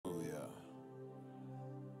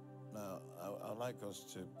like us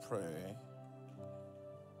to pray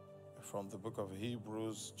from the book of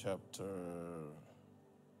Hebrews, chapter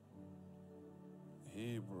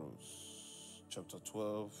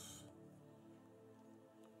 12,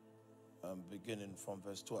 beginning from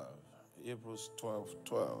verse 12. Hebrews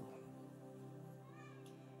 12:12.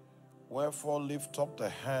 Wherefore lift up the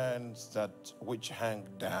hands that which hang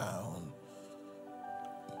down,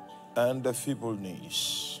 and the feeble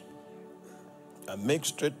knees, and make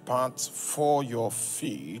straight paths for your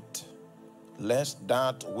feet, lest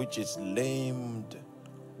that which is lamed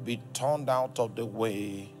be turned out of the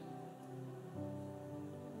way,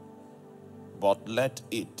 but let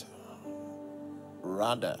it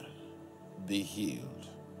rather be healed.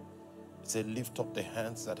 It says, lift up the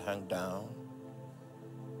hands that hang down.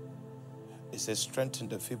 It says, strengthen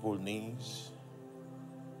the feeble knees.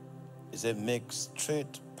 It says, make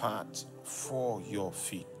straight paths for your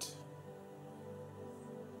feet,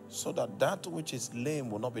 so that that which is lame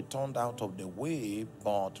will not be turned out of the way,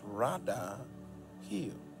 but rather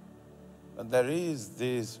healed. And there is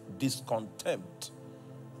this discontent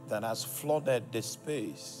that has flooded the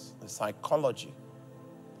space. The psychology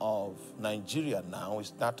of Nigeria now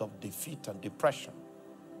is that of defeat and depression.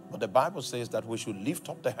 But the Bible says that we should lift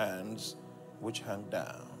up the hands which hang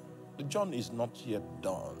down. The journey is not yet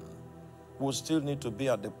done. We'll still need to be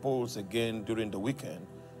at the polls again during the weekend.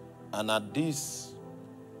 And at this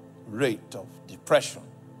rate of depression,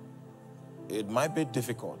 it might be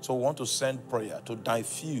difficult. So we want to send prayer to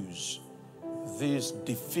diffuse this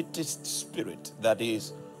defeatist spirit that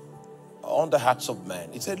is on the hearts of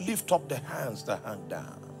men. It said, lift up the hands that hang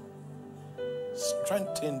down.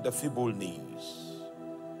 Strengthen the feeble knees,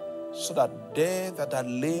 so that they that are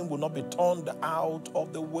lame will not be turned out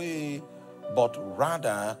of the way, but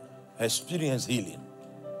rather experience healing.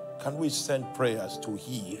 Can we send prayers to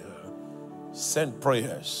heal? Send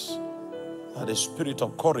prayers that the spirit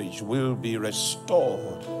of courage will be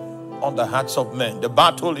restored on the hearts of men. The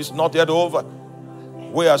battle is not yet over.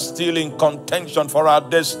 We are still in contention for our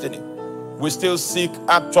destiny. We still seek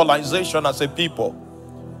actualization as a people.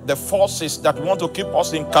 The forces that want to keep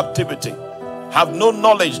us in captivity have no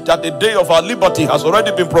knowledge that the day of our liberty has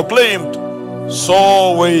already been proclaimed.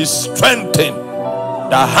 So we strengthen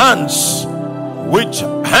the hands which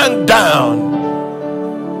hang down.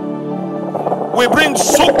 We bring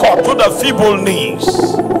succor to the feeble knees.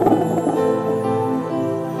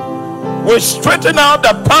 We straighten out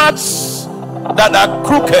the paths that are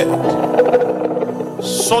crooked,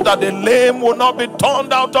 so that the lame will not be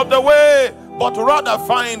turned out of the way, but rather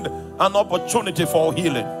find an opportunity for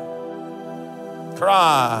healing.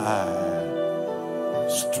 Cry.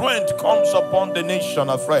 Strength comes upon the nation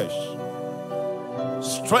afresh.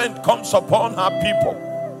 Strength comes upon our people.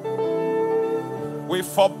 We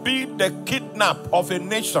forbid the kidnap of a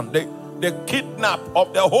nation, the kidnap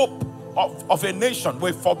of the hope of a nation.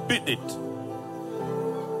 We forbid it.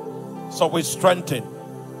 So we strengthen.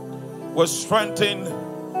 We strengthen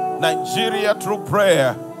Nigeria through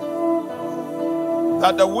prayer,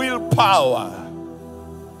 that the willpower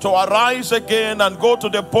to arise again and go to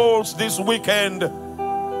the polls this weekend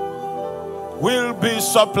will be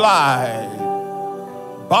supplied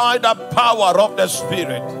by the power of the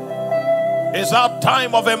Spirit. It's our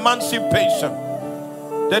time of emancipation.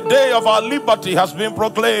 The day of our liberty has been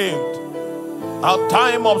proclaimed. Our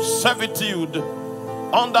time of servitude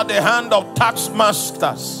under the hand of tax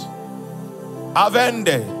masters have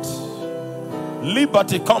ended.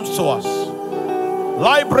 Liberty comes to us.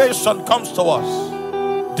 Liberation comes to us.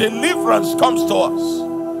 Deliverance comes to us.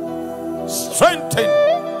 Strengthen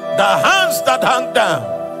the hands that hang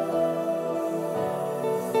down.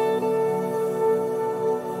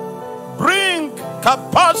 Bring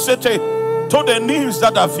capacity to the knees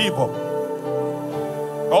that are feeble.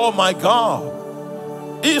 Oh my God.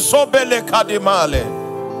 Isobele kadimale.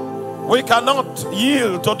 We cannot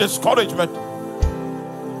yield to discouragement.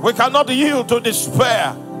 We cannot yield to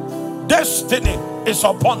despair. Destiny is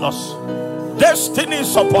upon us. Destiny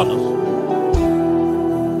is upon us.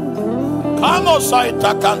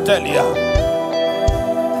 Kamosaita cantelia.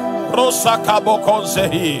 Rosa cabo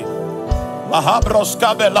consehi. Mahabros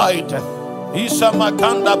cabelaite. Isa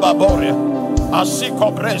makanda baboria.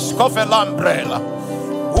 Asiko bresco felambrela.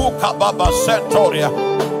 Uka baba sentoria.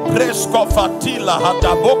 Bresco fatila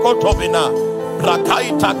hataboko tobina.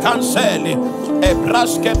 Brakaita canceli.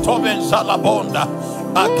 Ebraske toben salabonda.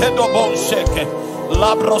 Akedo bonseke.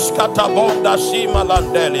 Labros katabonda shima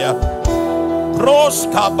landelia.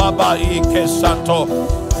 Broska baba ike santo.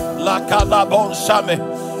 La calabon same.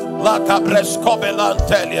 La cabresco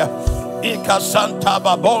belantelia. Ika santa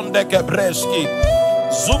babonde gebreski.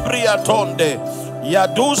 Zubriatonde.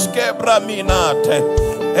 Yaduske braminate.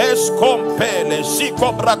 Escompele.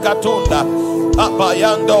 Siko brakatunda.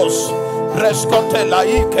 Abayandos.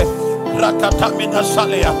 Prescotelaike. Rakatamina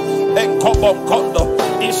salea. Enkobonkondo.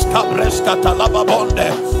 Iskabreska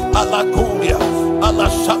lababonde. Alaguria. Ala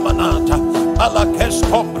shamanata. Ala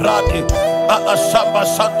keskombradi. Ala shamba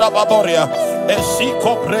sanda baboria.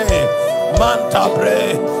 Esikobre.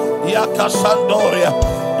 Mantabre. Yakasandoria.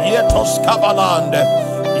 Yetos kabalande.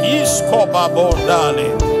 Iskobabondale.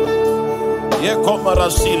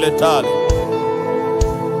 Yekomarasiletale.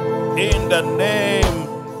 In the name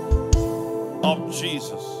of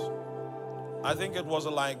Jesus. I think it was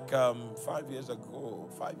like 5 years ago,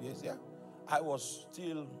 5 years, yeah. I was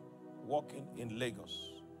still working in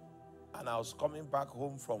Lagos. And I was coming back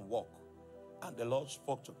home from work. And the Lord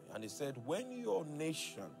spoke to me. And he said, when your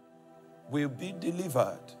nation will be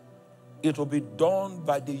delivered, it will be done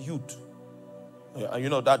by the youth. Yeah, and you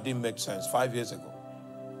know that didn't make sense 5 years ago.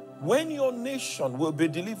 When your nation will be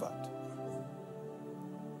delivered,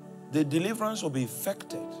 the deliverance will be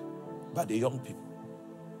effected by the young people.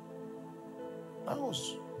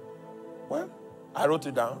 I wrote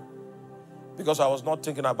it down because I was not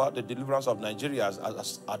thinking about the deliverance of Nigeria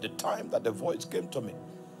at the time that the voice came to me.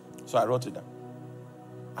 So I wrote it down.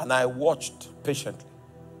 And I watched patiently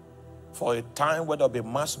for a time where there will be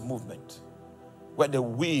mass movement, where the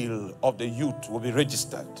will of the youth will be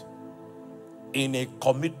registered in a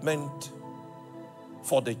commitment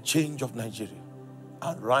for the change of Nigeria.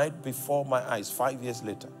 And right before my eyes, 5 years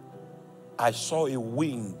later, I saw a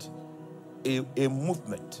wind, a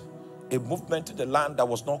movement in the land that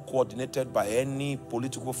was not coordinated by any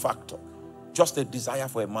political factor, just a desire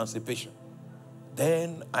for emancipation.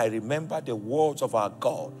 Then I remember the words of our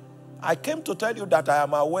God. I came to tell you that I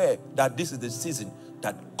am aware that this is the season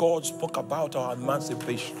that God spoke about our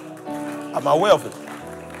emancipation. I'm aware of it.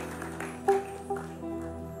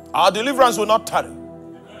 Our deliverance will not tarry.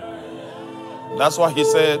 That's why he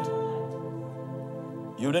said,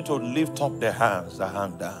 you need to lift up the hands that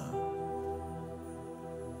hang down.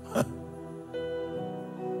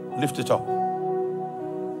 Lift it up.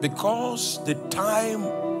 Because the time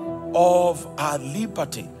of our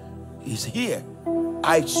liberty is here.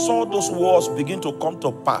 I saw those words begin to come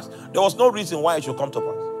to pass. There was no reason why it should come to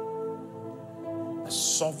pass. The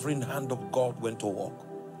sovereign hand of God went to work.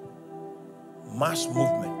 Mass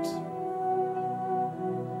movement.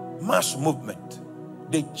 Mass movement.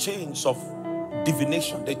 The chains of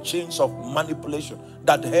divination, the chains of manipulation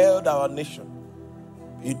that held our nation.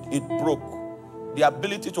 It broke. The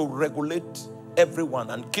ability to regulate everyone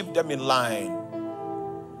and keep them in line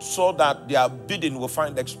so that their bidding will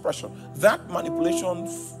find expression. That manipulation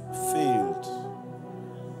failed.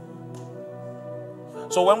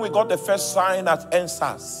 So when we got the first sign at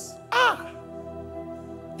NSAS,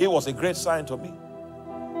 it was a great sign to me.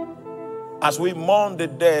 As we mourned the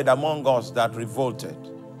dead among us that revolted,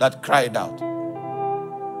 that cried out,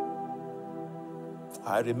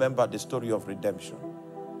 I remember the story of redemption.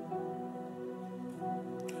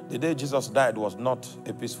 The day Jesus died was not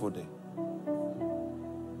a peaceful day.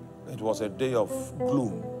 It was a day of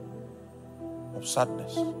gloom, of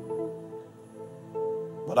sadness.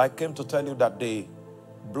 But I came to tell you that the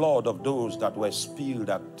blood of those that were spilled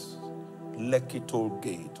at Lekki Toll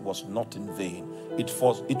Gate was not in vain. It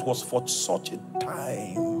was for such a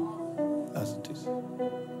time as it is.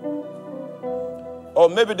 Or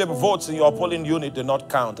maybe the votes in your polling unit did not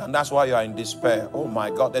count, and that's why you are in despair. Oh my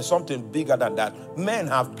God, there's something bigger than that. Men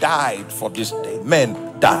have died for this day. Men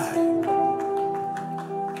died.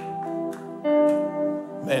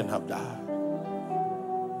 Men have died.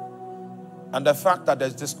 And the fact that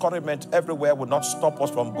there's discouragement everywhere will not stop us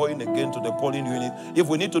from going again to the polling unit. If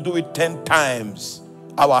we need to do it 10 times,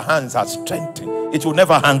 our hands are strengthened. It will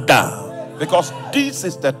never hang down. Because this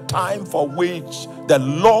is the time for which the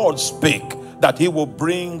Lord spake, that he will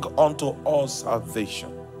bring unto us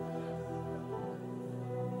salvation.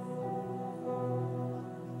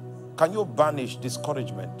 Can you banish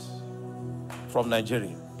discouragement from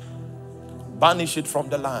Nigeria? Banish it from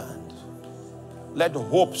the land. Let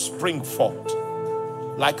hope spring forth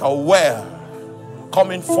like a well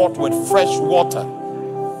coming forth with fresh water.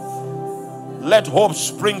 Let hope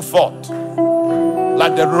spring forth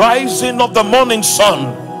like the rising of the morning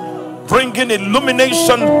sun, bringing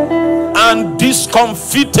illumination and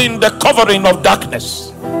discomfiting the covering of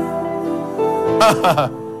darkness.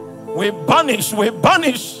 We banish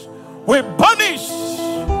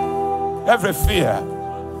every fear.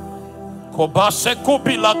 Kobase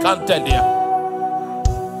kubila kantelia.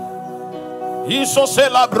 Iso se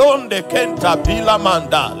labronde kenta bila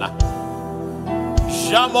mandala.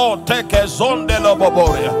 Shamo teke zonde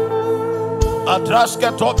loboboria.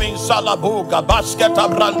 Adrasketo min salabuga basketa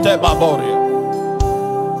brante baboria.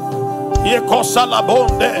 Yeko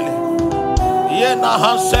salabondele. Yena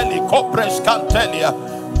hanseli kopres cantelia.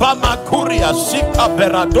 Bamakuria sika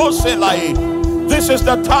beradose lai. This is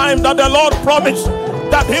the time that the Lord promised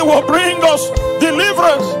that He will bring us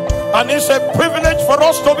deliverance. And it's a privilege for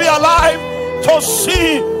us to be alive to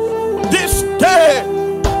see this day.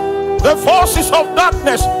 The forces of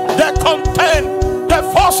darkness, they contend. The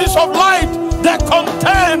forces of light, they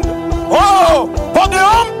contend. Oh, but the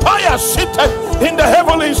umpire seated in the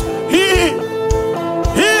heavens, He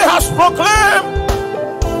has proclaimed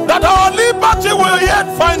that our liberty will yet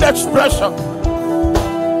find expression.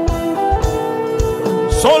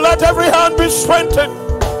 So let every hand be strengthened.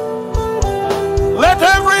 Let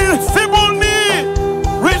every feeble knee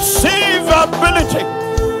receive ability.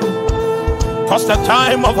 Because the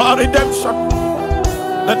time of our redemption,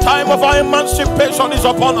 the time of our emancipation is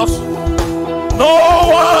upon us. No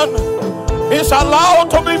one is allowed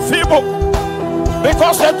to be feeble,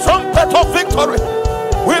 because the trumpet of victory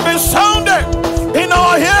will be sounded in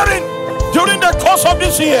our hearing during the course of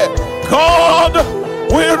this year. God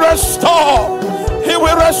will restore. He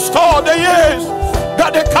will restore the years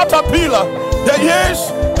that the caterpillar, the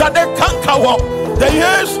years that the cankerworm, the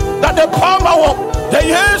years that the palmerworm, the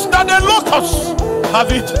years that the locusts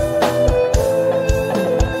have eaten.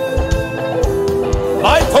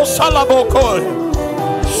 Laiko salabokol,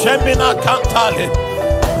 Shemina cantale,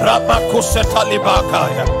 Ramakuseta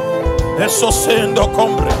libakaya, Esosendo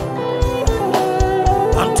combre,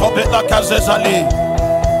 Antobela Kazezali,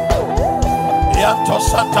 Yanto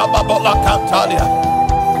Santa Babola Cantalia,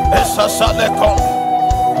 Esa Salecom,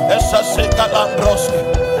 Esa Segalambroski,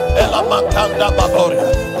 Ela Macanda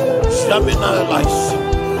Baboria, Shamina Elais,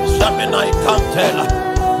 Shamina Cantela,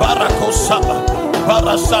 Baracosaba,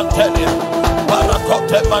 Barasantelia,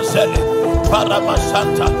 Baracote Mazeli,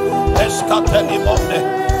 Baramasanta, Escateli Monde,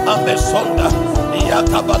 Amesonda,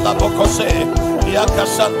 Iacabala Bocose,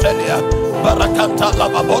 Iacasantelia, Baracanta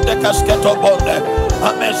Lababode Casqueto Bonde,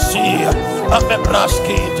 Amesia,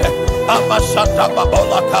 Amebraskite, Amasanta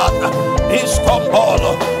Babolacata,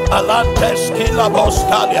 Iscombolo, Alantes Kila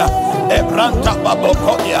Boscalia, Ebranta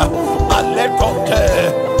Baboconia, Aleconte,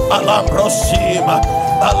 Alambrosima,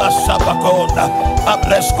 Alasabaconda,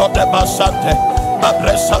 Abresco de Basante,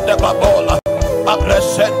 Abresa de Babola,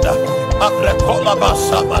 Abresenda, Abrecola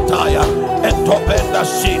Basamataya, Entopenda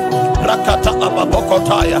Si, Rakata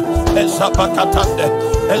Babocotaya, Ezabacatande,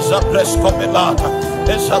 Ezabresco Melata,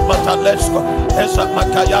 Ezabatalesco,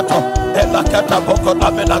 Ezamacayato, Elacata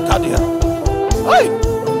Bocodamena Cadia. Hey,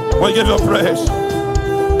 we give you praise.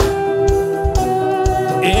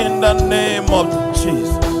 In the name of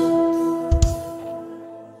Jesus.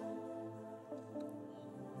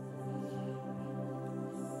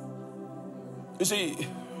 You see,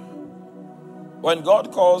 when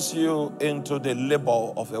God calls you into the labor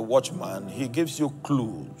of a watchman, He gives you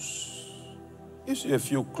clues. He gives you a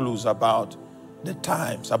few clues about the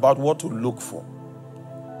times, about what to look for.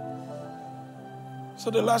 So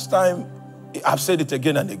the last time, I've said it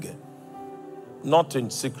again and again, not in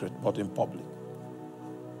secret, but in public,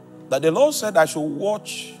 that the Lord said I should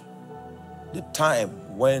watch the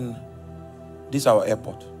time when this our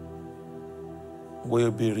airport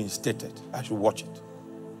will be reinstated. I should watch it.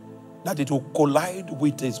 That it will collide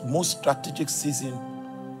with its most strategic season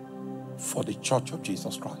for the Church of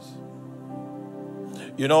Jesus Christ.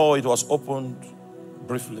 You know, it was opened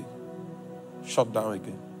briefly, shut down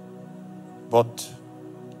again. But,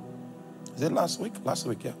 is it last week? Last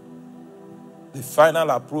week, yeah. The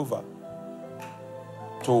final approval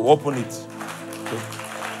to open it.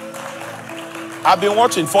 I've been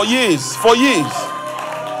watching for years,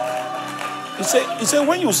 He said,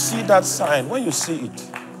 when you see that sign, when you see it,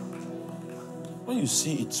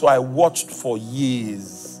 so I watched for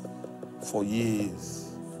years.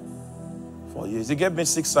 He gave me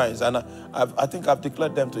 6 signs, and I think I've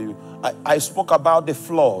declared them to you. I spoke about the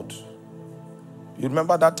flood. You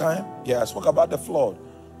remember that time? Yeah, I spoke about the flood.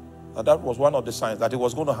 And that was one of the signs that it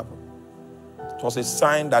was going to happen. It was a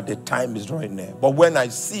sign that the time is drawing near. But when I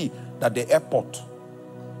see that the airport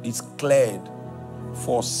is cleared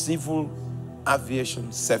for civil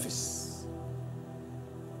aviation service.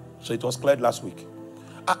 So it was cleared last week.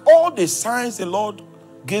 And all the signs the Lord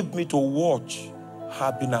gave me to watch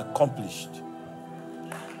have been accomplished.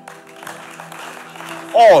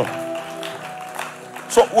 All.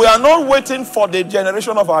 So we are not waiting for the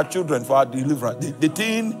generation of our children for our deliverance. The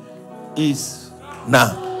thing is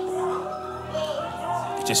now.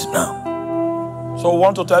 It is now. So we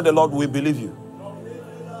want to tell the Lord, we believe you.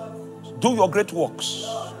 Do your great works.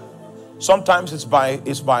 Sometimes it's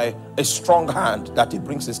by a strong hand that he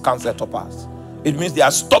brings his counsel to pass. It means there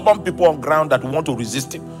are stubborn people on ground that want to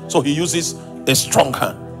resist him. So he uses a strong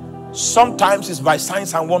hand. Sometimes it's by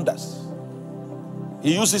signs and wonders.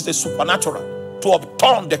 He uses the supernatural to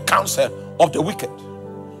upturn the counsel of the wicked.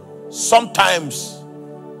 Sometimes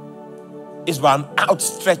it's by an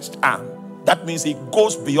outstretched arm. That means he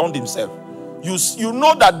goes beyond himself. You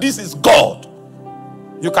know that this is God.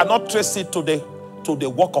 You cannot trace it to the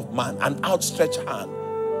work of man, an outstretched hand.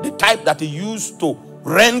 The type that he used to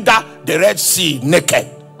render the Red Sea naked.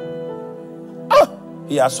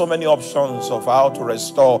 He has so many options of how to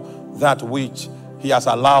restore that which he has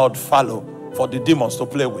allowed fallow for the demons to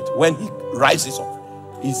play with. When he rises up,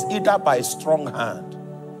 it's either by a strong hand.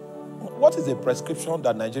 What is the prescription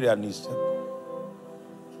that Nigeria needs?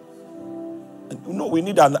 No, we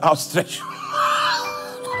need an outstretched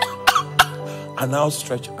an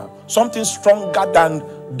outstretched arm. Something stronger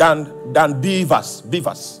than beavers.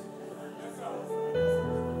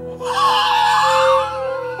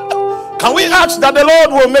 Can we ask that the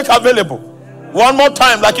Lord will make available one more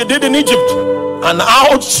time, like he did in Egypt, an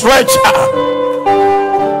outstretched arm?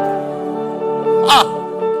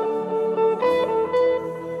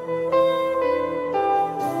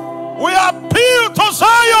 We appeal to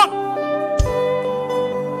Zion.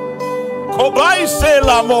 Kobai se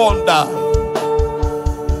la monda.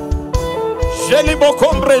 Jelibo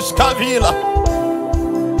combres cavila.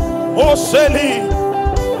 Moseli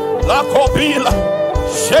la cobila.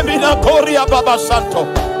 Shemina Koria Baba Santo.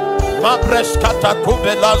 Mabrescata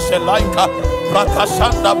Kubelance Laika.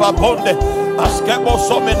 Prakasanda Babonde. Askebo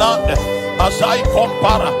Sominande. Azai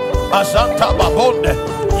Compara. Azanta Babonde.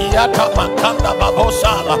 Iata Makanda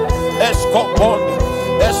Babosala. Escobonde.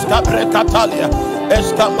 Escabrecatalia.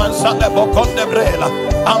 Escamansale Boconde Brela.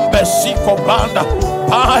 Ambesico Banda.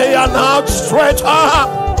 By an outstretched arm,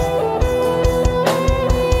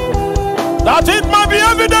 that it might be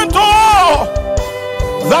evident to all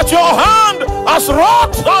that your hand has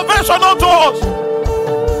wrought salvation unto us.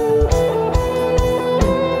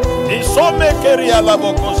 Isomekeria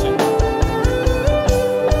labokosi.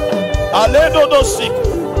 Aledo do sik.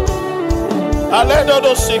 Aledo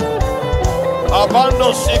do sik.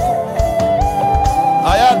 Abando sik.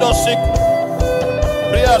 Ayado sik.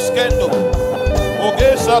 Priaskendo.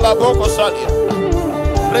 Ogesa la boko salia.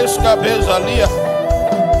 Fresca bezalia.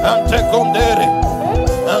 Ante condere.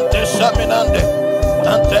 Ante shaminande.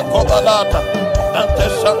 Ante cobalata. Ante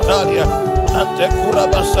santalia. Ante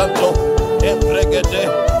curaba santo. Empregede.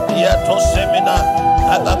 Iato semina.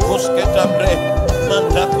 Ala kusketa bre.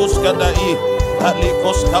 Manta kuskadai.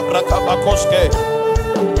 Alikos cabra cabacoske.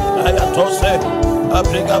 Ayatose.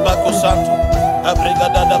 Abriga bacosanto. Abriga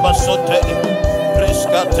dada basoteli.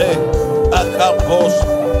 Frescate. Acampos,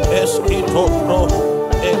 Esquito Pro,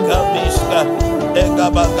 Egamisca,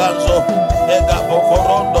 Egabaganzo,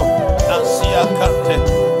 Egabocorondo, Nancia Cante,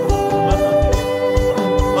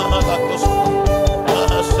 Mahalacos,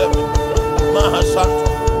 Mahaseven, Mahasanto,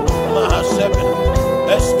 Mahaseven,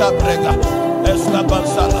 Escabrega,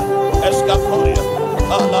 Escabanzala, Escaporia,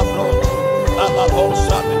 Alabron,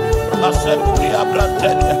 Alabonsame, Aseburia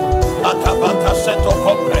Brantelia, Acabacaseto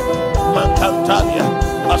Cobre,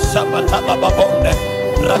 Mancantalia. Asabatala babonde,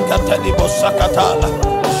 rakateli bosakatala,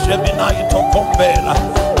 Gemini to combela,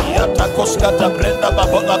 Yatakoskata brenda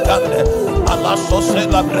babola kande, Alaso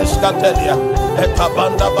sela brescatelia,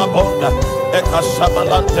 Ekabanda babonda,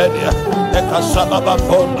 Ekasamalantelia, Ekasala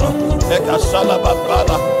babondo, Ekasala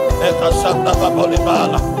babala, Ekasanda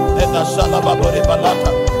babolibala, Ekasala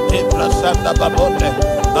babolibalata, Ibrasanda babonde,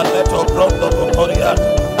 Aleto brondo bocoriata,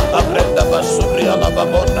 Abrenda basubria la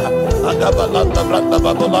babonda. Agabalanda branda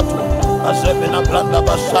babolatu, Azebina branda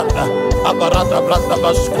basanda, Abarata branda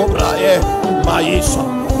baskubra Maiso,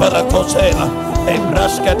 Baracosela,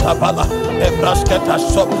 Ebrasketa bala, Ebrasketa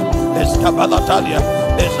sopa, Escabalatalia,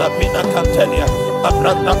 Ezabina cantelia,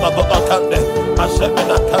 Abranda babolacande,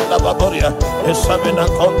 Azebina canda baboria, Esabina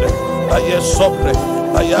conde, Ayesopre,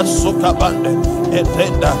 Ayasukabande,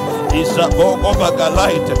 Etenda, Isabogo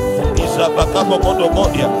bagalaite, Isabacabo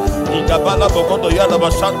modomodia, Igabala bogodo yala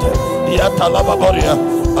basante, Yatala baboria,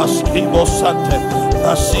 Askibo sante,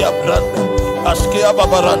 Asia branda, Askia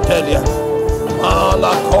babarantelia,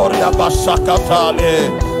 Ala coria basakatale.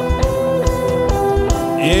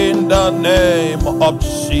 In the name of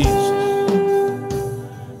Jesus.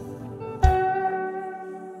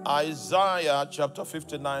 Isaiah chapter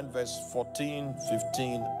 59 verse 14,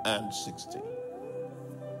 15 and 16.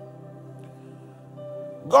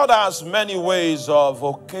 God has many ways of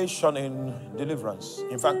occasioning deliverance.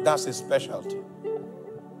 In fact, that's his specialty.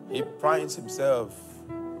 He prides himself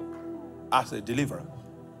as a deliverer.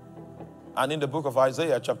 And in the book of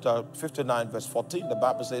Isaiah, chapter 59, verse 14, the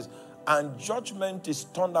Bible says, and judgment is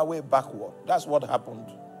turned away backward. That's what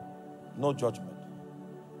happened. No judgment.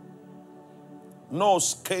 No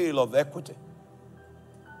scale of equity.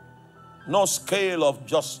 No scale of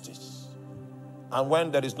justice. And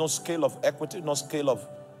when there is no scale of equity, no scale of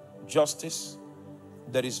justice,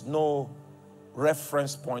 there is no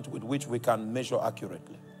reference point with which we can measure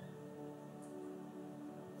accurately.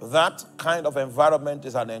 That kind of environment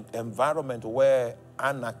is an environment where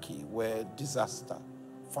anarchy, where disaster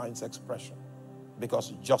finds expression,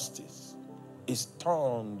 because justice is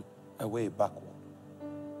turned away backward.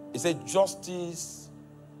 It says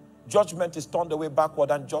judgment is turned away backward,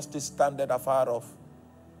 and justice standeth afar off.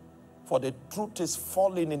 For the truth is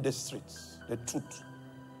falling in the streets. The truth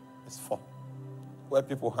is falling. Where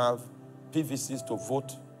people have PVCs to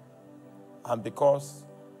vote, and because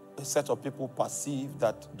a set of people perceive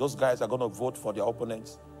that those guys are going to vote for their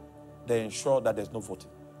opponents, they ensure that there's no voting.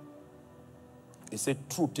 It said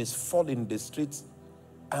truth is falling in the streets,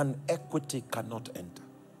 and equity cannot enter.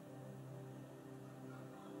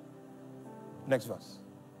 Next verse.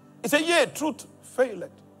 It said, yea, truth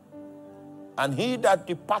faileth, and he that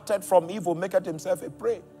departed from evil maketh himself a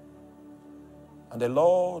prey. And the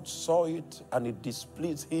Lord saw it, and it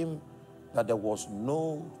displeased him that there was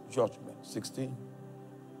no judgment. 16.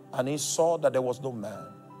 And he saw that there was no man,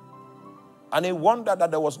 and he wondered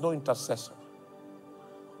that there was no intercessor.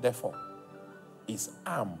 Therefore, his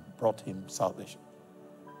arm brought him salvation.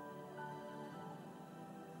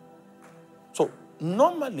 So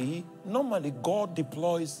normally God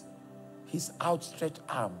deploys his outstretched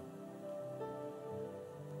arm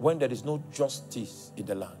when there is no justice in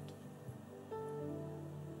the land,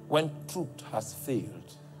 when truth has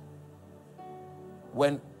failed,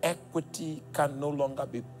 when equity can no longer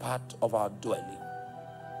be part of our dwelling,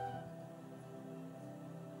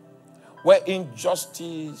 where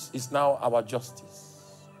injustice is now our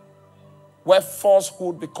justice, where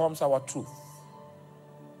falsehood becomes our truth.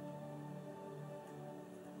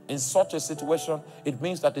 In such a situation, it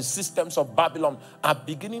means that the systems of Babylon are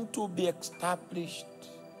beginning to be established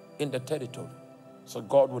in the territory. So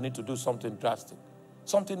God will need to do something drastic,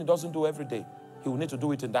 something he doesn't do every day. He will need to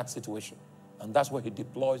do it in that situation. And that's where he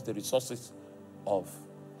deploys the resources of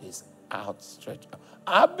his outstretched arm.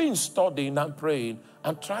 I've been studying and praying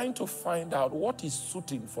and trying to find out what is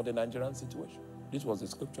suiting for the Nigerian situation. This was the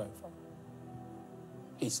scripture I found.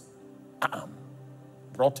 His arm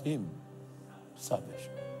brought him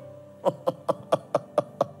salvation.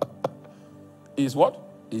 His what?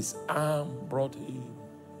 His arm brought him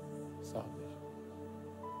salvation.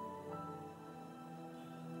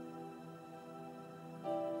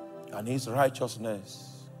 And his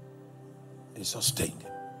righteousness is sustained.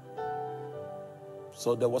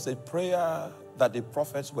 So there was a prayer that the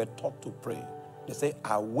prophets were taught to pray. They say,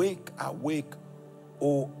 awake, awake,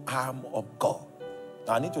 O arm of God.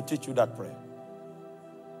 Now, I need to teach you that prayer.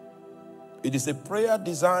 It is a prayer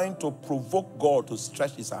designed to provoke God to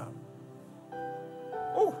stretch his arm.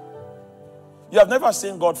 Oh, you have never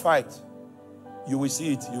seen God fight. You will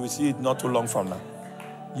see it. You will see it not too long from now.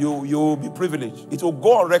 You will be privileged. It will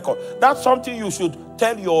go on record. That's something you should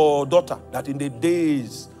tell your daughter, that in the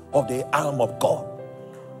days of the arm of God.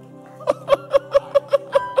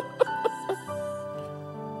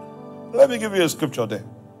 Let me give you a scripture there.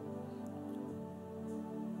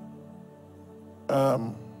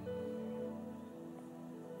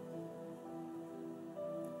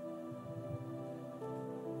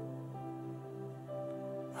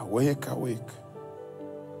 Awake, awake.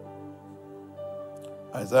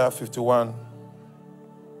 Isaiah 51.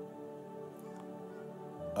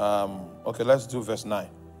 Okay, let's do verse 9.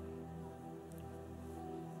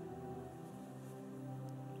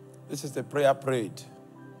 This is the prayer prayed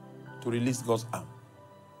to release God's arm.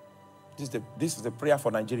 This is the prayer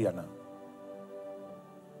for Nigeria now.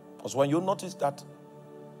 Because when you notice that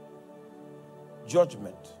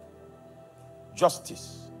judgment,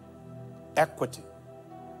 justice, equity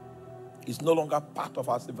is no longer part of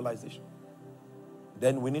our civilization,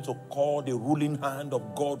 then we need to call the ruling hand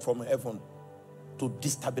of God from heaven to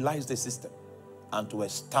destabilize the system and to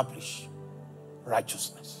establish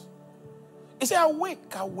righteousness. He said,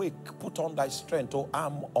 awake, awake, put on thy strength, O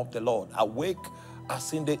arm of the Lord. Awake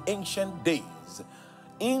as in the ancient days.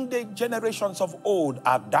 In the generations of old,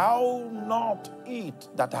 art thou not it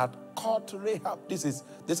that had caught Rahab? These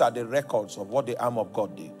are the records of what the arm of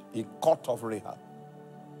God did. He caught off Rahab.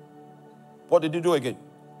 What did he do again?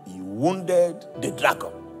 He wounded the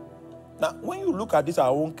dragon. Now, when you look at this,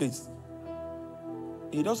 our own case,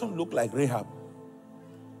 it doesn't look like Rahab.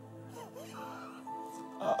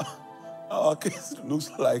 our case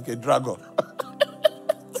looks like a dragon.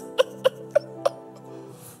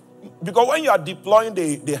 Because when you are deploying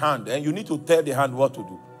the hand, you need to tell the hand what to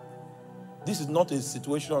do. This is not a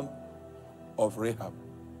situation of Rahab.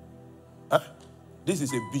 This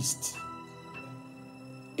is a beast.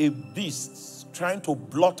 A beast trying to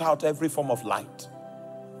blot out every form of light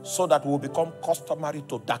so that we will become customary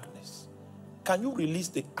to darkness. Can you release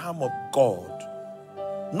the arm of God?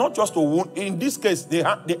 Not just to wound. In this case,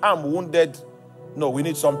 the arm wounded. No, we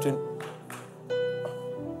need something.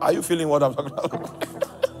 Are you feeling what I'm talking about?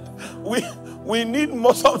 we need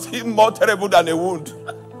something more terrible than a wound.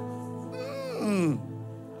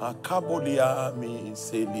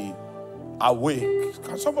 Awake.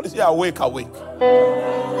 Can somebody say awake, awake?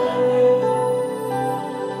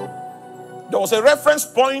 There was a reference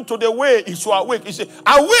point to the way he should awake. He said,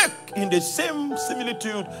 awake in the same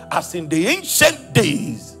similitude as in the ancient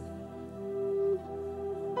days.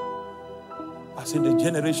 As in the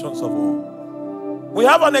generations of old. We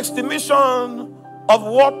have an estimation of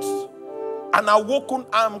what an awoken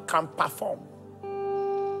arm can perform.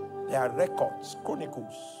 There are records,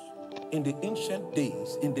 chronicles, in the ancient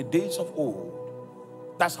days, in the days of old.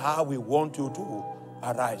 That's how we want you to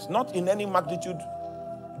arise. Not in any magnitude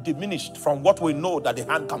diminished from what we know that the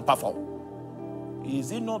hand can perform.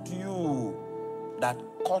 Is it not you that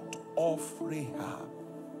cut off Rahab?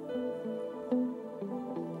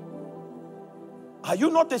 Are you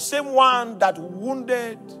not the same one that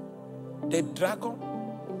wounded the dragon?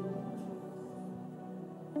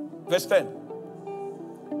 Verse 10.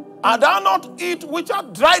 Are thou not it which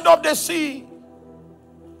have dried up the sea?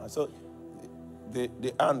 And so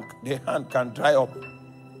the hand can dry up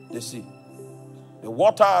the sea. The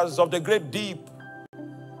waters of the great deep,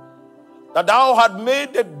 that thou had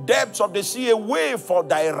made the depths of the sea a way for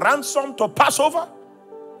thy ransom to pass over.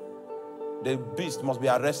 The beast must be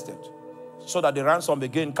arrested so that the ransom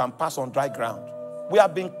again can pass on dry ground. We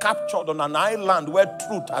have been captured on an island where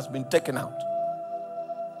truth has been taken out.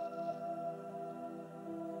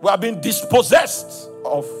 We have been dispossessed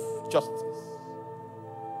of justice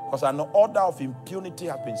because an order of impunity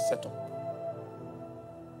has been set up.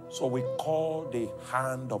 So we call the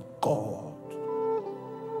hand of God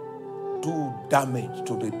do damage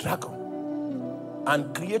to the dragon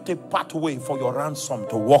and create a pathway for your ransom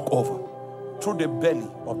to walk over through the belly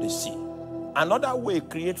of the sea. Another way,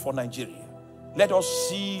 create for Nigeria. Let us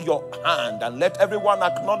see your hand and let everyone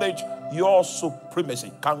acknowledge your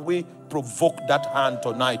supremacy. Can we provoke that hand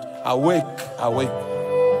tonight? Awake, awake.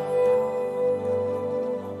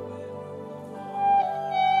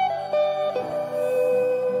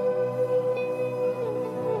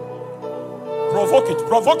 Provoke it,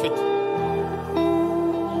 provoke it.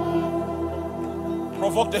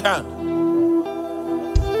 Provoke the hand.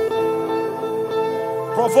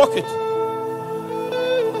 Provoke it.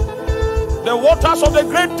 The waters of the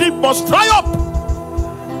great deep must dry up.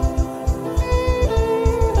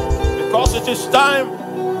 Because it is time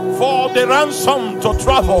for the ransom to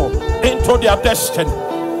travel into their destiny.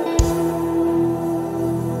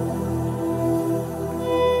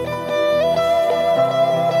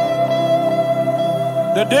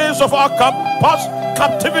 The days of our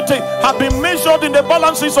captivity have been measured in the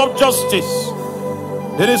balances of justice.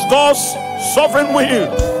 It is God's sovereign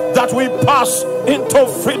will that we pass into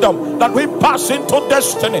freedom, that we pass into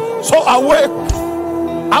destiny. So awake,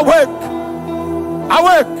 awake,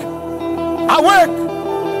 awake, awake,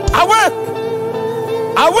 awake,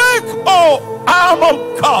 awake, oh arm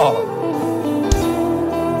of God.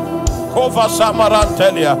 Kova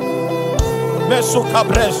Samarantelia,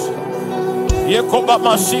 Mesukabres, Yekoba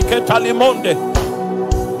Masike Talimonde,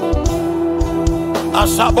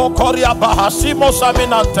 Asabo Koria Bahasimo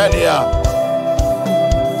Saminantelia.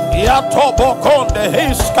 Yatobo konde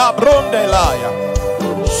hiska bronde laya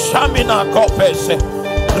Shamina kopese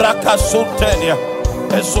Rakasuntelia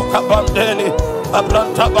Esuka bandeli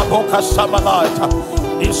Abranta baboka samalata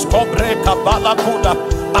Iskobreka balakuda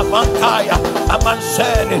Amankaya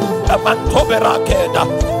Amanseli Amantoberakeda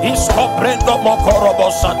Iskobrendo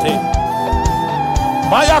mokorobosati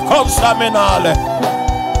Maya konsaminale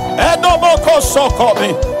Edomoko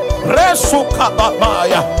sokobi Resuka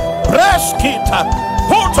babaya Reskita.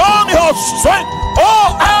 Put on your strength,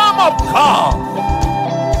 oh arm of God.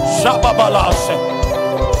 Shababalase,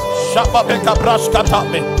 Shababeka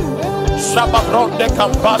Braskatame, Shababronde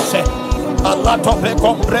Campase, Alatope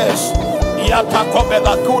Compres,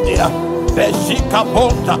 Yatakobela Kudia, Bejika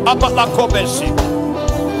Bonta, Abalakobesi,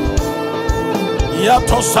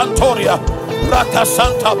 Yato Santoria, Raka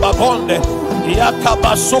Santa Babonde,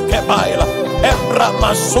 Yakabasuke Baila, Embra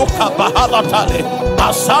Masuka Bahalatale.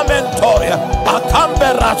 Asamentoria,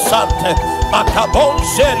 Akambera Sante, Akabon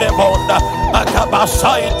Zelebonda,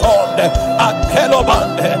 Akabasaitonde,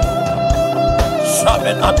 Akelobande,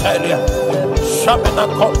 Shabenatelia,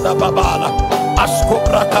 Shabenakonda Babala,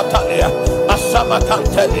 Askubra Katalia, Asama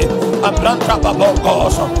Kanteli, Abranta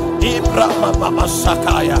Babongos, Ibrahima Mama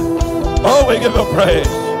Sakaya. Oh, we give you praise.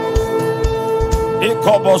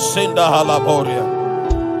 Ikobo Sinda Halaboria.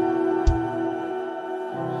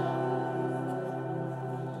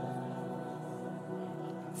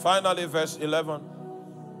 Finally, verse 11.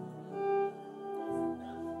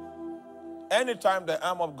 Anytime the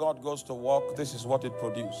arm of God goes to work, this is what it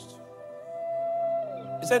produced.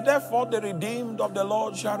 He said, therefore the redeemed of the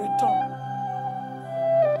Lord shall return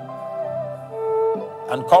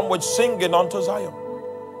and come with singing unto Zion.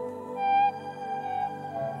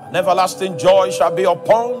 An everlasting joy shall be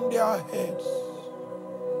upon their heads,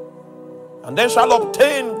 and they shall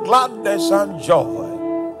obtain gladness and joy,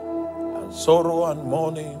 and sorrow and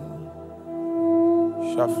mourning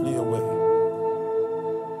shall flee away.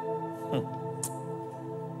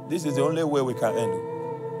 This is the only way we can end it.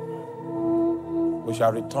 We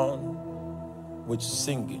shall return with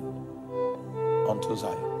singing unto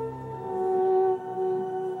Zion.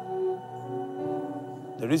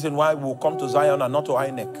 The reason why we will come to Zion and not to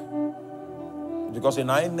INEC, because in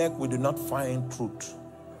INEC we do not find truth.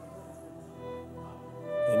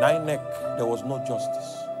 In INEC there was no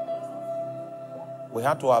justice. We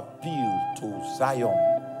had to appeal to Zion.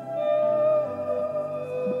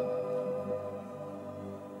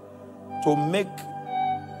 To make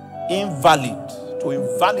invalid, to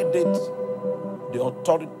invalidate the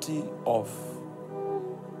authority of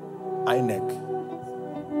INEC,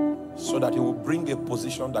 so that he will bring a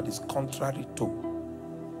position that is contrary to,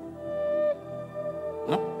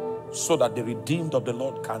 so that the redeemed of the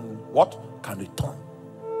Lord can what? Can return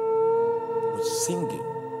with singing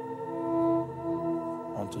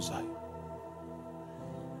unto Zion.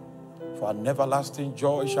 For an everlasting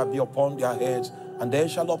joy shall be upon their heads, and they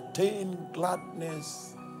shall obtain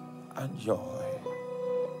gladness and joy,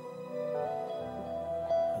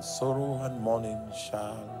 and sorrow and mourning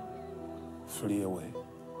shall flee away.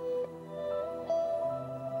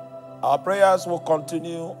 Our prayers will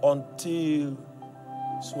continue until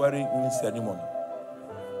swearing in ceremony.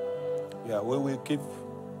 Yeah, we will keep.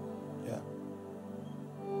 Yeah,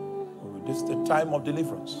 this is the time of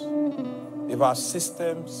deliverance. If our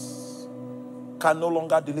systems can no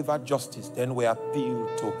longer deliver justice, then we appeal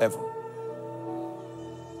to heaven.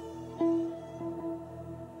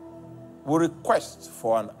 We request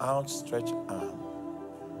for an outstretched arm.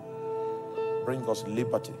 Bring us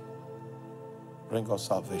liberty. Bring us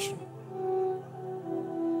salvation.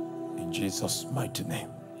 In Jesus' mighty name.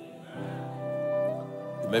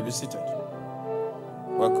 You may be seated.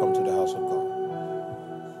 Welcome to the house of God.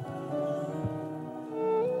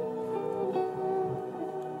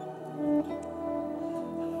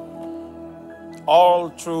 All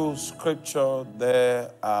through Scripture,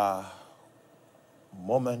 there are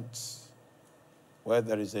moments where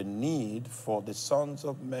there is a need for the sons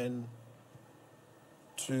of men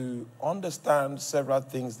to understand several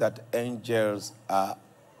things that angels are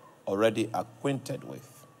already acquainted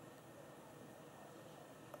with.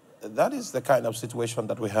 That is the kind of situation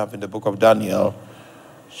that we have in the book of Daniel,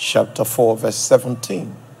 chapter 4, verse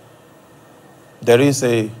 17. There is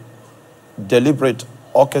a deliberate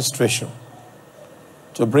orchestration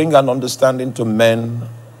to bring an understanding to men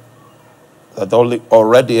that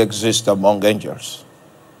already exist among angels.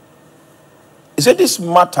 He said this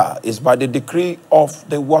matter is by the decree of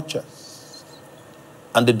the watchers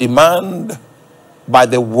and the demand by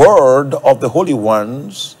the word of the holy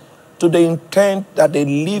ones, to the intent that the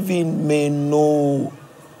living may know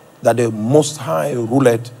that the Most High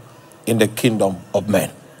ruleth in the kingdom of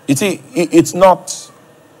men. You see, it's not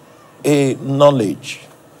a knowledge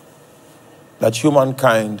that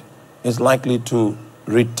humankind is likely to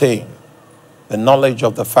retain, the knowledge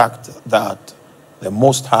of the fact that the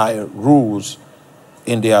Most High rules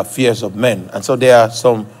in the affairs of men. And so there are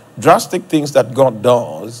some drastic things that God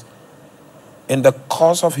does in the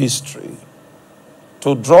course of history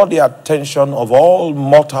to draw the attention of all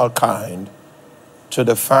mortal kind to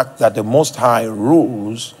the fact that the Most High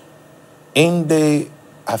rules in the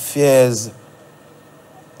affairs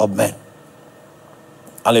of men.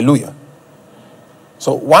 Hallelujah.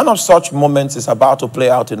 So one of such moments is about to play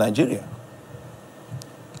out in Nigeria,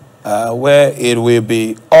 where it will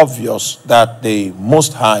be obvious that the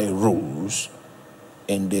Most High rules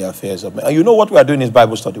in the affairs of men. And you know what we are doing is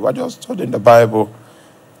Bible study. We're just studying the Bible,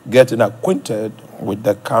 getting acquainted with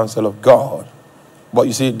the counsel of God. But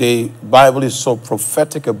you see, the Bible is so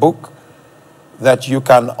prophetic a book that you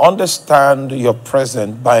can understand your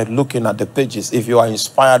present by looking at the pages. If you are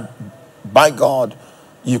inspired by God,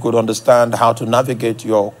 you could understand how to navigate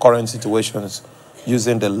your current situations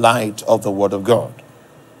using the light of the Word of God.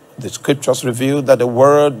 The scriptures reveal that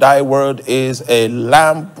thy word is a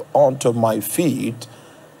lamp unto my feet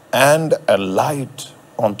and a light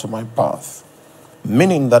unto my path.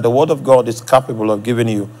 Meaning that the Word of God is capable of giving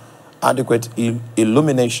you adequate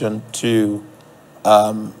illumination to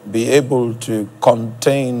be able to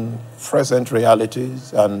contain present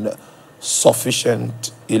realities, and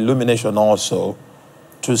sufficient illumination also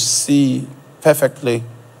to see perfectly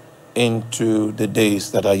into the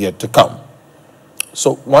days that are yet to come.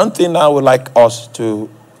 So one thing I would like us to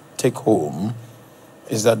take home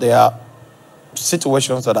is that there are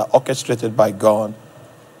situations that are orchestrated by God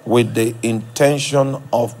with the intention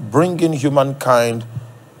of bringing humankind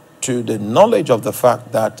to the knowledge of the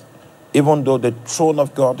fact that even though the throne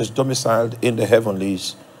of God is domiciled in the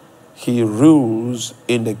heavenlies, he rules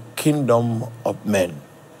in the kingdom of men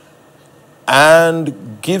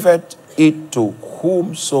and giveth it to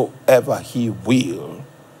whomsoever he will.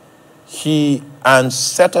 He and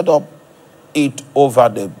settled up it over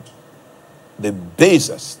the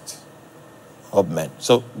basest of men.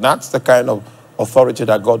 So that's the kind of authority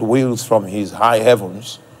that God wields from his high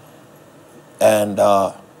heavens. And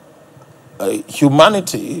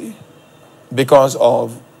humanity, because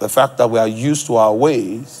of the fact that we are used to our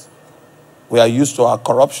ways, we are used to our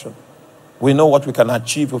corruption, we know what we can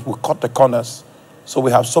achieve if we cut the corners. So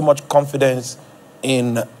we have so much confidence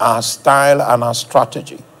in our style and our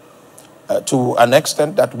strategy to an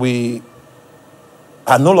extent that we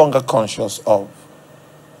are no longer conscious of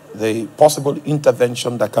the possible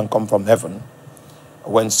intervention that can come from heaven.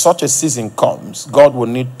 When such a season comes, God will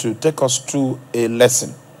need to take us through a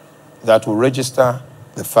lesson that will register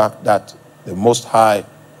the fact that the Most High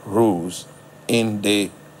rules in the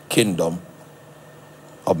kingdom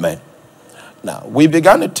of men. Now, we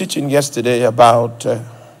began a teaching yesterday about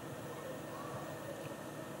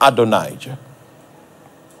Adonijah.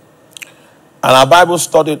 And our Bible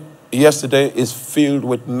study yesterday is filled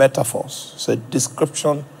with metaphors. It's a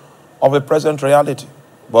description of a present reality,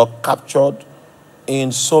 but captured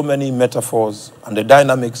in so many metaphors, and the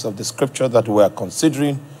dynamics of the scripture that we are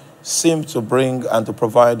considering seem to bring and to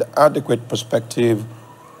provide adequate perspective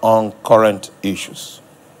on current issues.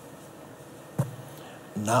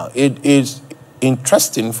 Now, it is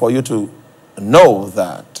interesting for you to know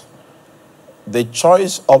that the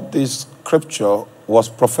choice of this scripture was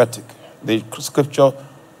prophetic. The scripture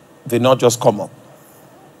did not just come up.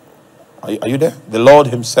 Are you there? The Lord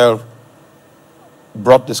himself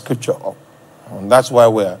brought the scripture up. And that's why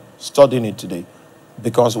we're studying it today,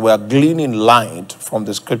 because we are gleaning light from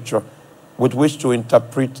the scripture with which to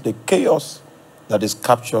interpret the chaos that is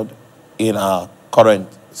captured in our current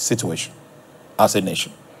situation as a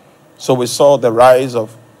nation. So we saw the rise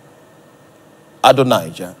of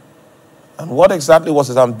Adonijah. And what exactly was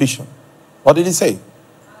his ambition? What did he say?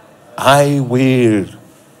 I will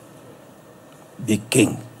be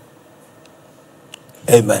king.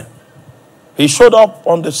 Amen. He showed up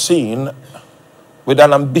on the scene with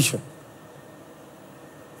an ambition.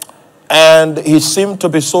 And he seemed to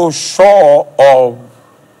be so sure of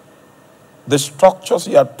the structures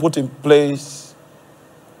he had put in place.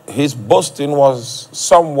 His boasting was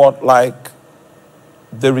somewhat like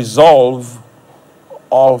the resolve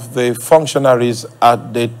of the functionaries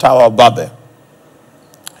at the Tower of Babel.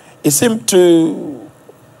 He seemed to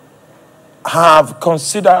have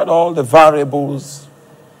considered all the variables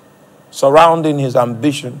surrounding his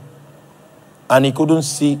ambition, and he couldn't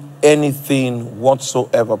see anything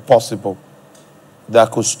whatsoever possible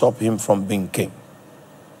that could stop him from being king.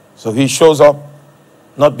 So he shows up,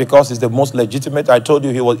 not because he's the most legitimate. I told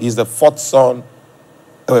you he's the fourth son.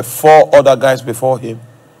 There were 4 other guys before him,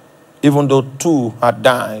 even though 2 had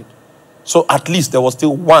died. So at least there was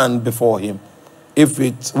still 1 before him. If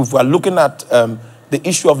we're looking at the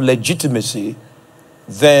issue of legitimacy,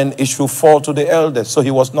 then it should fall to the eldest. So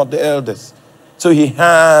he was not the eldest. So he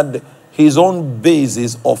had his own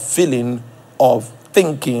basis of feeling, of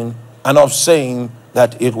thinking, and of saying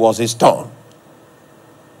that it was his turn.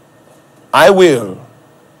 I will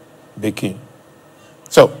be king.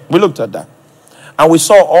 So we looked at that. And we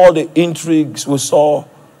saw all the intrigues. We saw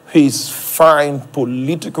his fine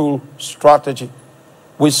political strategy.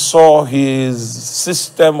 We saw his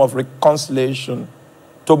system of reconciliation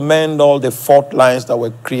to mend all the fault lines that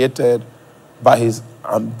were created by his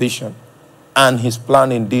ambition. And his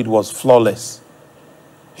plan indeed was flawless.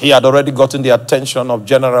 He had already gotten the attention of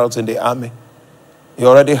generals in the army. He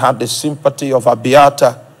already had the sympathy of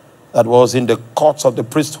Abiathar that was in the courts of the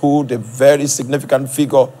priesthood, a very significant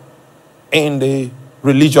figure in the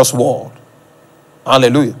religious world.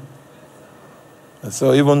 Hallelujah. And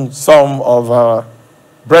so even some of our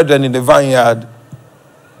brethren in the vineyard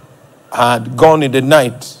had gone in the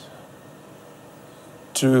night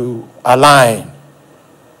to align,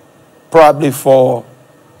 probably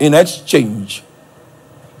in exchange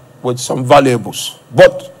with some valuables.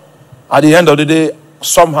 But at the end of the day,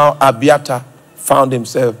 somehow Abiathar found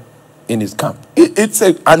himself in his camp. It's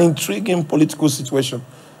an intriguing political situation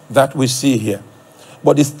that we see here.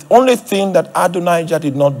 But the only thing that Adonijah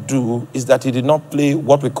did not do is that he did not play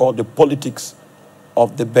what we call the politics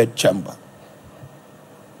of the bedchamber.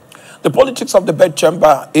 The politics of the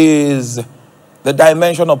bedchamber is the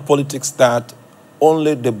dimension of politics that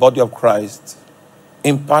only the body of Christ,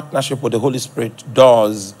 in partnership with the Holy Spirit,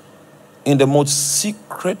 does in the most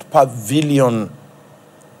secret pavilion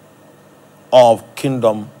of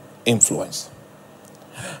kingdom influence.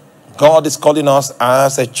 God is calling us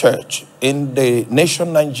as a church in the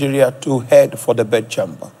nation Nigeria to head for the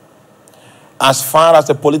bedchamber. As far as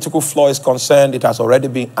the political floor is concerned, it has already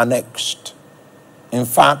been annexed. In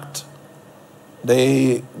fact,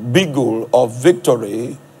 the bugle of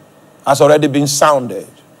victory has already been sounded.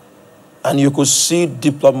 And you could see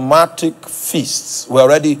diplomatic feasts were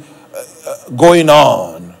already going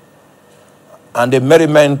on. And the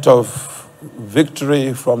merriment of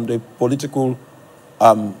victory from the political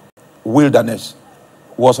wilderness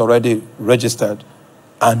was already registered.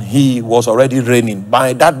 And he was already reigning.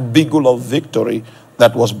 By that bugle of victory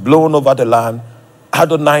that was blown over the land,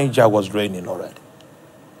 Adonijah was reigning already.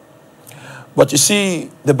 But you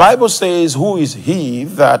see, the Bible says, who is he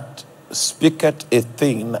that speaketh a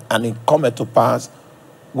thing and it cometh to pass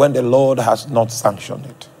when the Lord has not sanctioned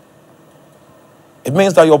it? It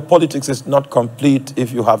means that your politics is not complete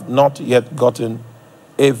if you have not yet gotten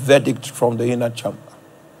a verdict from the inner chamber.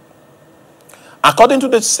 According to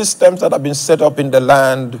the systems that have been set up in the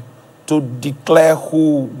land to declare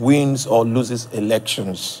who wins or loses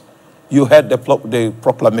elections, you heard the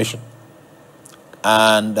proclamation.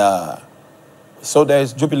 And so there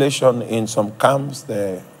is jubilation in some camps,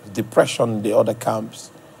 there is depression in the other camps.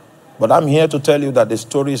 But I'm here to tell you that the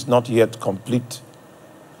story is not yet complete.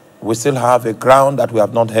 We still have a ground that we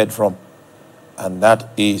have not heard from, and that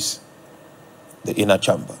is the inner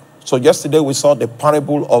chamber. So yesterday we saw the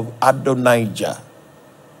parable of Adonijah.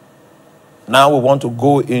 Now we want to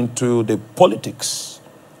go into the politics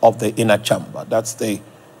of the inner chamber. That's the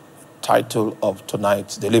title of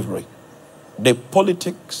tonight's delivery. The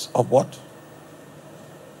politics of what?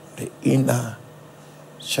 The inner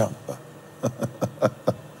chamber.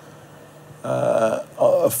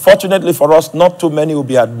 Fortunately for us, not too many will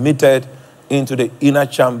be admitted into the inner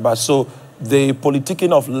chamber. So the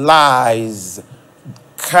politicking of lies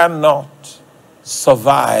cannot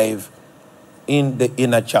survive in the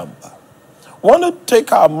inner chamber. We want to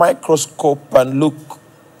take our microscope and look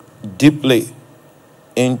deeply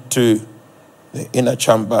into the inner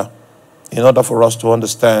chamber in order for us to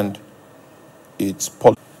understand its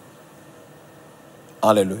politics.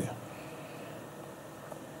 Hallelujah.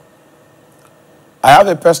 I have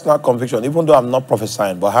a personal conviction, even though I'm not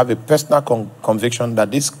prophesying, but I have a personal conviction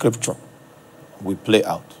that this scripture will play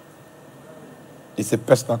out. It's a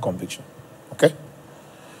personal conviction. Okay?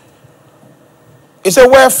 It says,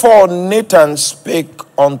 wherefore Nathan spake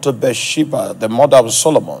unto Bathsheba, the mother of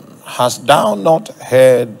Solomon, hast thou not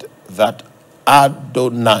heard that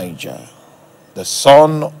Adonijah, the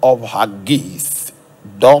son of Haggith,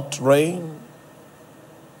 doth reign?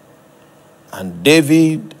 And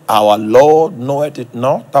David, our Lord, knoweth it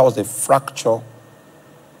not. That was a fracture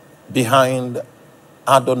behind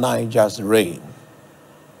Adonijah's reign.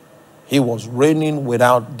 He was reigning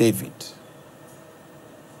without David.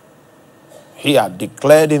 He had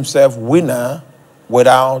declared himself winner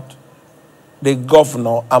without the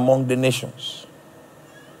governor among the nations.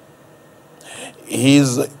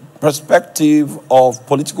 His perspective of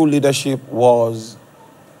political leadership was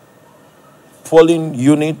polling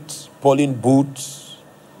units, polling booths,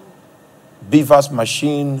 beavers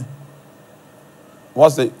machine.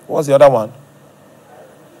 What's the other one?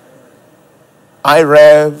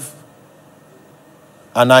 IREV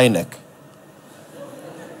and INEC.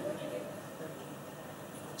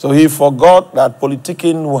 So he forgot that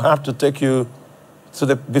politicking will have to take you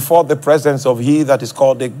to before the presence of he that is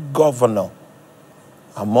called the governor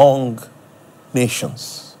among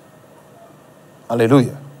nations.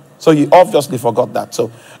 Hallelujah. So he obviously forgot that.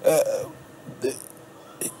 So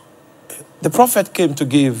the prophet came to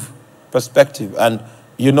give perspective. And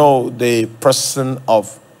you know the persona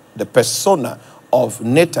of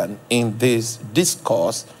Nathan in this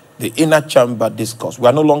discourse the inner chamber discourse. We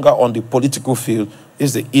are no longer on the political field.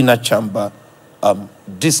 It's the inner chamber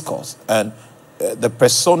discourse. And the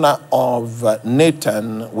persona of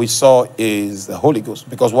Nathan we saw is the Holy Ghost,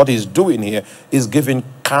 because what he's doing here is giving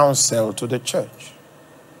counsel to the church.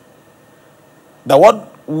 Now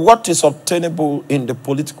what is obtainable in the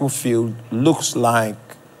political field looks like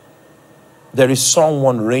there is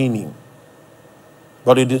someone reigning,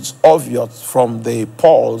 but it is obvious from the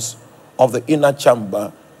pulse of the inner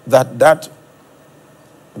chamber that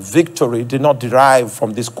victory did not derive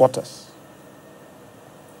from these quarters.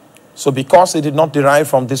 So because it did not derive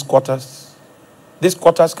from these quarters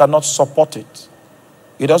cannot support it.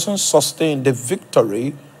 It doesn't sustain the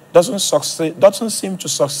victory, doesn't seem to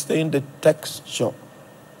sustain the texture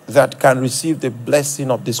that can receive the blessing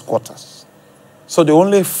of these quarters. So the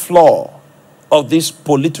only flaw of this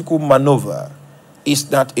political maneuver is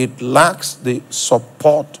that it lacks the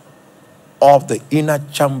support of the inner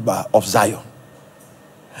chamber of Zion.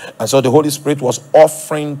 And so the Holy Spirit was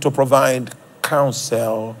offering to provide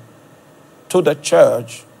counsel to the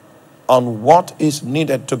church on what is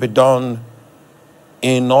needed to be done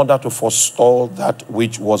in order to forestall that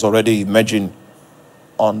which was already emerging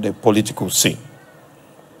on the political scene.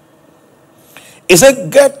 He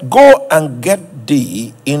said, go and get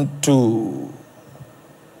thee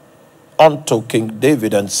unto King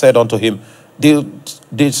David, and said unto him,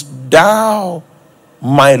 didst thou,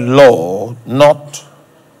 my Lord, not,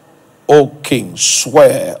 O king,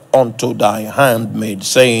 swear unto thy handmaid,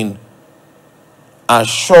 saying,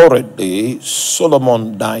 assuredly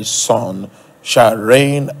Solomon thy son shall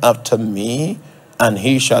reign after me, and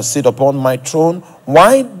he shall sit upon my throne?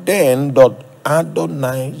 Why then doth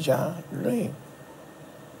Adonijah reign?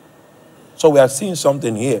 So we are seeing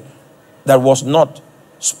something here that was not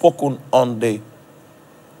spoken on the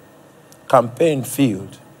campaign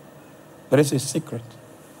field, but it's a secret.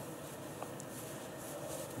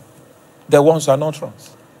 There was an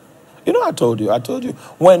utterance. You know, I told you,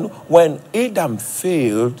 when Adam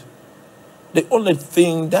failed, the only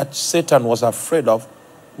thing that Satan was afraid of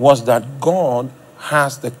was that God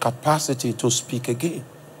has the capacity to speak again.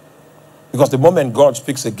 Because the moment God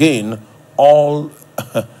speaks again,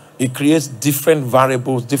 it creates different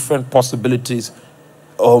variables, different possibilities.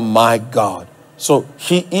 Oh my God. So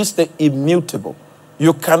he is the immutable.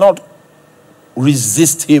 You cannot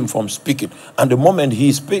resist him from speaking. And the moment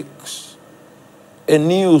he speaks, a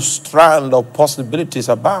new strand of possibilities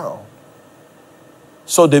abound.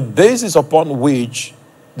 So the basis upon which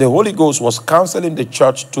the Holy Ghost was counseling the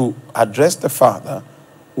church to address the Father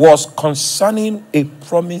was concerning a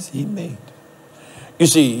promise he made. You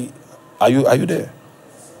see, are you there?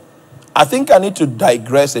 I think I need to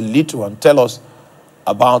digress a little and tell us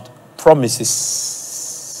about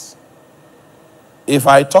promises. If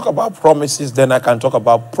I talk about promises, then I can talk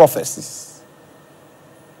about prophecies.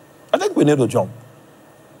 I think we need to jump.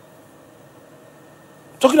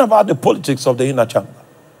 Talking about the politics of the inner chamber.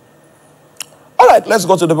 All right, let's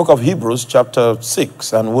go to the book of Hebrews chapter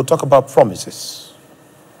 6, and we'll talk about promises.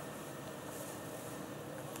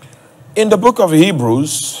 In the book of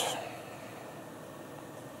Hebrews,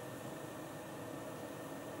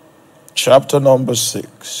 chapter number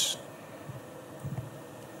 6,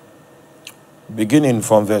 beginning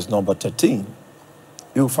from verse number 13,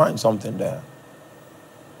 you'll find something there.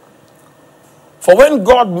 For when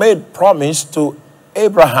God made promise to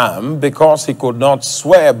Abraham, because he could not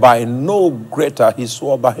swear by no greater, he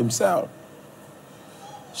swore by himself,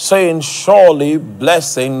 saying, surely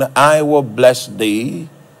blessing I will bless thee,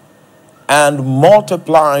 and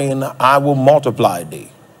multiplying I will multiply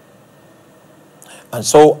thee. And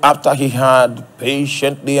so after he had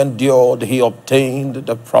patiently endured, he obtained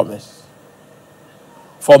the promise.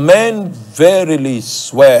 For men verily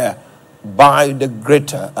swear by the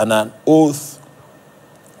greater, and an oath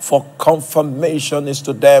for confirmation is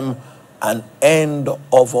to them an end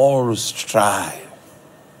of all strife,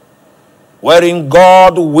 wherein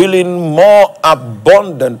God, willing more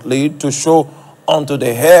abundantly to show unto the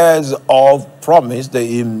heirs of promise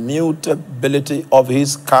the immutability of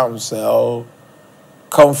his counsel,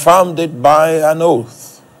 confirmed it by an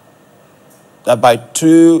oath, that by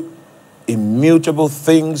two immutable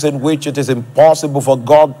things in which it is impossible for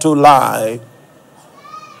God to lie,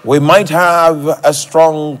 we might have a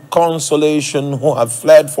strong consolation who have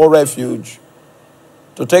fled for refuge,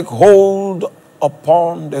 to take hold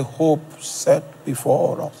upon the hope set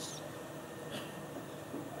before us.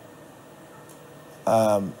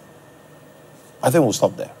 I think we'll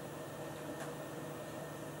stop there.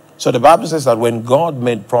 So the Bible says that when God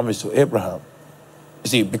made promise to Abraham, you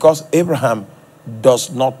see, because Abraham does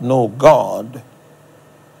not know God,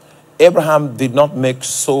 Abraham did not make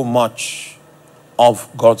so much of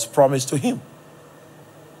God's promise to him.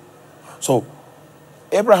 So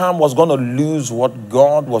Abraham was going to lose what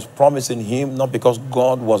God was promising him, not because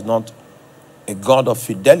God was not a God of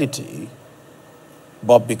fidelity,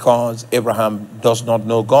 but because Abraham does not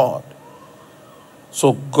know God.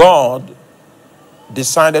 So God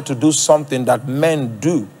decided to do something that men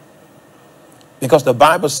do, because the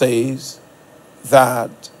Bible says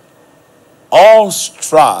that all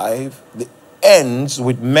strife ends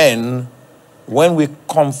with men when we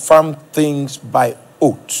confirm things by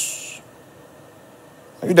oaths.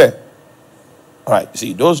 Are you there? All right.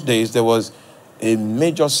 See, those days there was a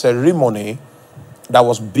major ceremony that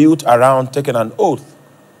was built around taking an oath,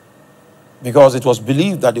 because it was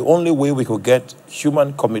believed that the only way we could get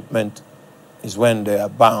human commitment is when they are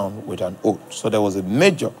bound with an oath. So there was a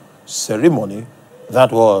major ceremony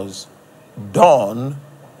that was done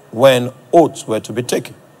when oaths were to be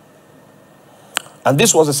taken. And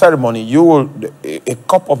this was a ceremony. A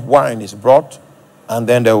cup of wine is brought, and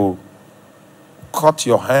then they will cut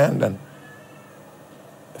your hand, and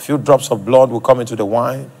a few drops of blood will come into the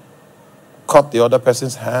wine. Cut the other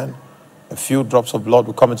person's hand. A few drops of blood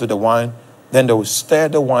will come into the wine. Then they will stir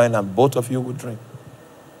the wine, and both of you will drink.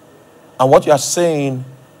 And what you are saying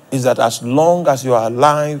is that as long as you are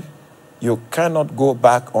alive, you cannot go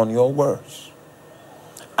back on your words.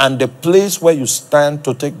 And the place where you stand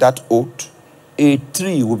to take that oath, a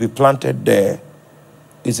tree will be planted there.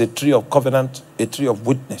 It's a tree of covenant, a tree of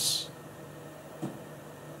witness.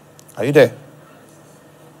 Are you there?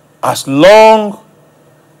 As long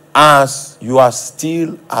as you are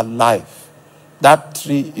still alive, that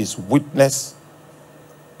tree is witness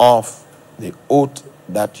of the oath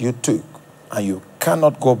that you took, and you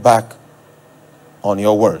cannot go back on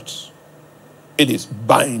your words. It is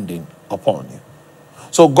binding upon you.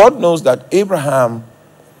 So God knows that Abraham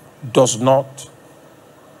does not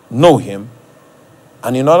know him,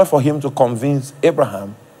 and in order for him to convince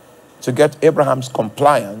Abraham, to get Abraham's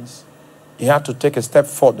compliance, he had to take a step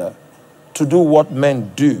further to do what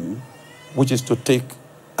men do, which is to take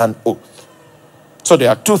an oath. So there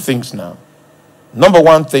are two things now. Number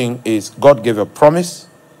one thing is God gave a promise.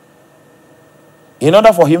 In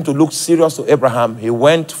order for him to look serious to Abraham, he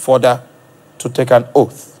went further to take an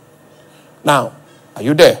oath. Now, are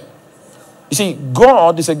you there? You see,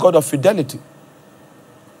 God is a God of fidelity.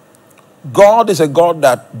 God is a God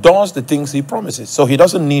that does the things he promises. So he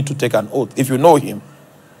doesn't need to take an oath. If you know him,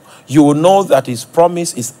 you will know that his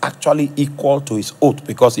promise is actually equal to his oath,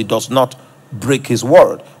 because he does not break his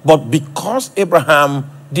word. But because Abraham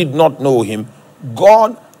did not know him,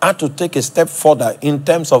 God had to take a step further in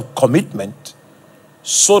terms of commitment,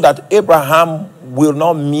 so that Abraham will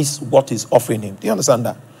not miss what he's offering him. Do you understand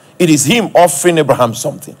that? It is him offering Abraham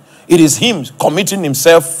something. It is him committing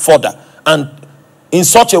himself further, and in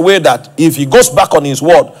such a way that if he goes back on his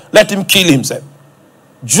word, let him kill himself,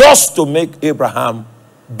 just to make Abraham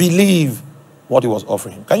believe what he was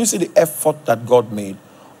offering him. Can you see the effort that God made?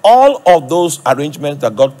 All of those arrangements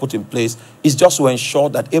that God put in place is just to ensure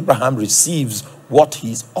that Abraham receives what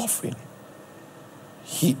he's offering.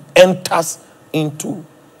 He enters into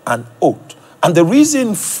an oath. And the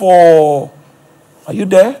reason for, are you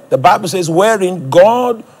there? The Bible says, wherein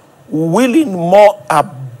God, willing more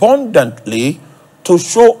abundantly to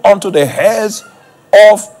show unto the heirs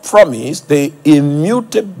of promise the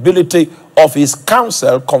immutability of his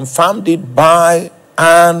counsel, confirmed it by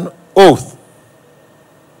an oath.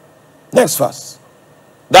 Next verse.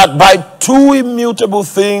 That by two immutable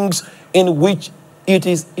things in which it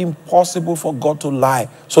is impossible for God to lie.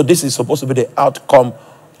 So this is supposed to be the outcome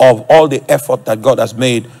of all the effort that God has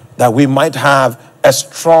made, that we might have a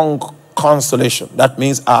strong consolation. That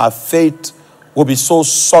means our faith will be so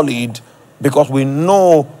solid, because we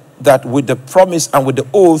know that with the promise and with the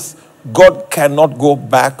oath, God cannot go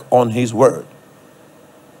back on his word.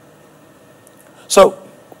 So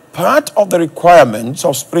part of the requirements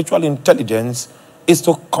of spiritual intelligence is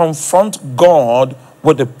to confront God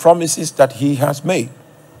with the promises that he has made.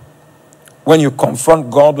 When you confront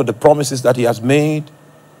God with the promises that he has made,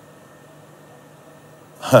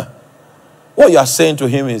 what you are saying to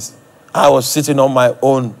him is, I was sitting on my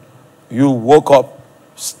own. You woke up,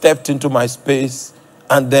 stepped into my space,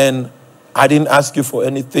 and then I didn't ask you for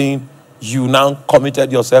anything. You now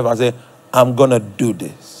committed yourself and said, I'm going to do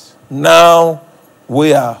this. Now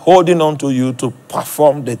we are holding on to you to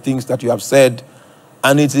perform the things that you have said,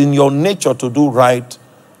 and it's in your nature to do right.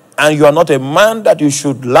 And you are not a man that you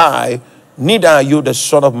should lie, neither are you the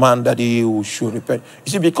son of man that you should repent.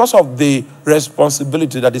 You see, because of the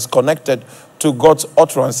responsibility that is connected to God's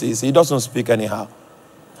utterances, he doesn't speak anyhow.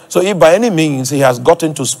 So if by any means he has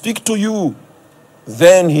gotten to speak to you,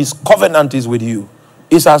 then his covenant is with you.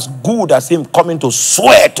 It's as good as him coming to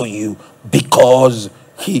swear to you, because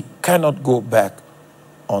he cannot go back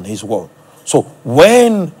on his word. So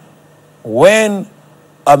when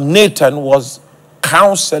Nathan was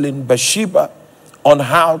counseling Bathsheba on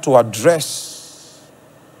how to address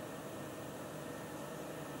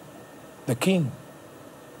the king,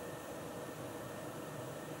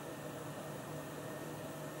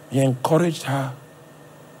 he encouraged her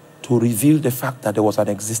to reveal the fact that there was an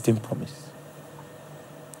existing promise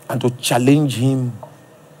and to challenge him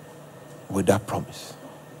with that promise.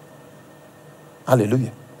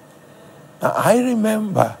 Hallelujah. Now, I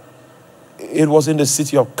remember it was in the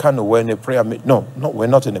city of Kano, we're in a prayer meeting. No, we're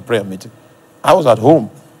not in a prayer meeting. I was at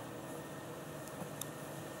home.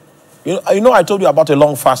 You know, I told you about a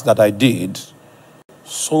long fast that I did.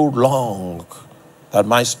 So long that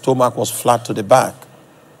my stomach was flat to the back.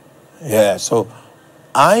 Yeah, so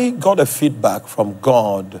I got a feedback from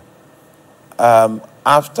God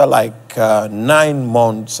after like 9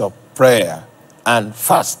 months of prayer and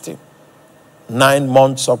fasting. 9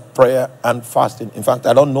 months of prayer and fasting. In fact,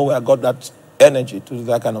 I don't know where I got that energy to do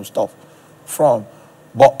that kind of stuff from.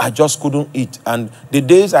 But I just couldn't eat. And the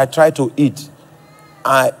days I tried to eat,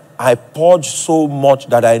 I purged so much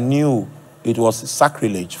that I knew it was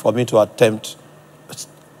sacrilege for me to attempt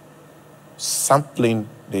sampling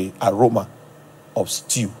the aroma of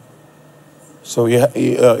stew. So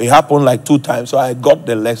it happened like 2 times. So I got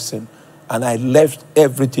the lesson and I left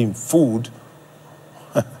everything, food.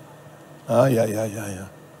 Yeah.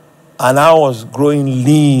 And I was growing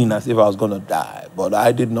lean as if I was going to die. But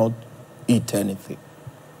I did not eat anything.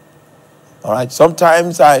 All right.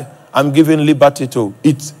 Sometimes I'm given liberty to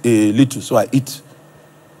eat a little, so I eat.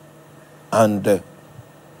 And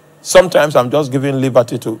sometimes I'm just given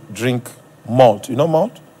liberty to drink malt. You know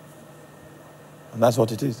malt? And that's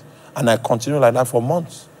what it is. And I continue like that for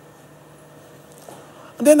months.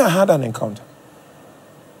 And then I had an encounter.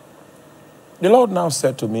 The Lord now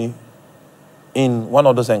said to me, in one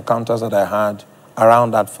of those encounters that I had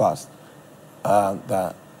around that fast,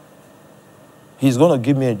 that he's going to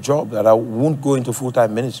give me a job that I won't go into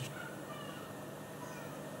full-time ministry.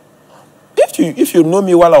 If you know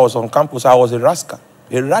me while I was on campus, I was a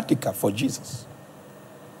radical for Jesus.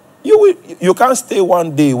 You can't stay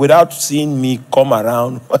one day without seeing me come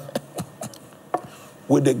around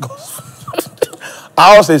with the gospel.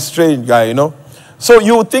 I was a strange guy, you know. So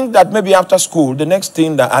you would think that maybe after school, the next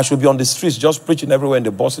thing that I should be on the streets just preaching everywhere in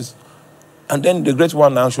the buses. And then the great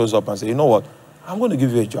one now shows up and says, you know what? I'm going to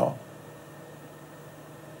give you a job.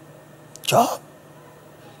 Job?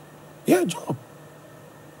 Yeah, job.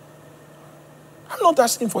 I'm not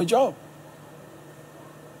asking for a job.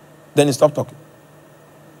 Then he stopped talking.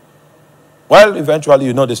 Well, eventually,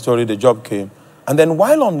 you know the story, the job came. And then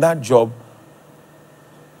while on that job,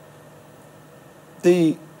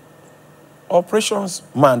 the operations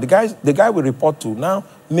man, the guy we report to now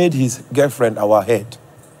made his girlfriend our head.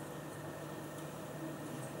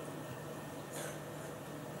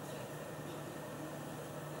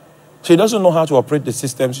 She doesn't know how to operate the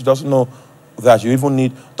system. She doesn't know that you even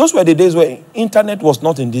need. Those were the days where internet was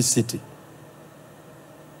not in this city.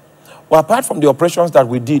 Well, apart from the operations that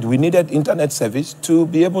we did, we needed internet service to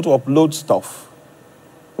be able to upload stuff.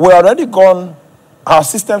 We're already gone. Our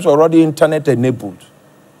systems were already internet enabled.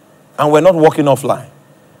 And we're not working offline.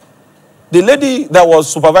 The lady that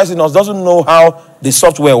was supervising us doesn't know how the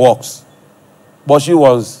software works. But she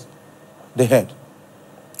was the head.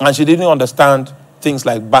 And she didn't understand things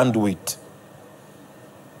like bandwidth.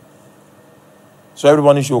 So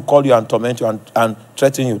everybody should call you and torment you and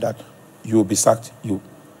threaten you that you will be sacked. You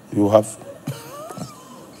have.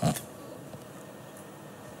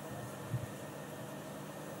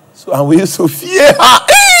 So, and we used to fear her.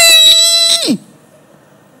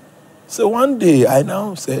 So one day I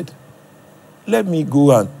now said, let me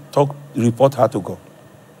go and report her to God.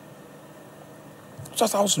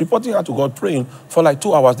 Just I was reporting her to God, praying for like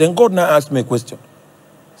 2 hours. Then God now asked me a question.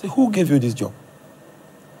 He said, who gave you this job?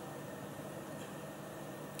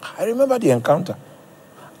 I remember the encounter.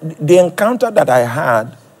 The encounter that I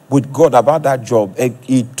had with God about that job,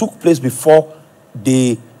 it took place before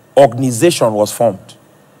the organization was formed.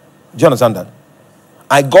 Do you understand that?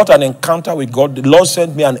 I got an encounter with God. The Lord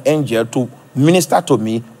sent me an angel to minister to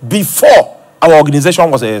me before our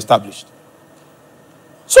organization was established.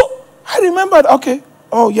 So I remembered, okay,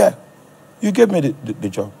 oh yeah, you gave me the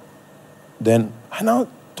job. Then I now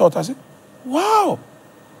thought, I said, wow,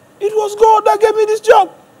 it was God that gave me this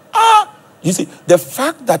job. You see, the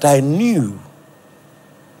fact that I knew,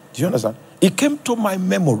 do you understand? It came to my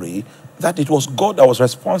memory that it was God that was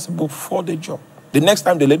responsible for the job. The next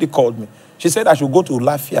time the lady called me, she said I should go to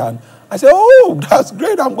Lafayette. I said, oh, that's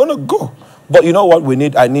great, I'm going to go. But you know what we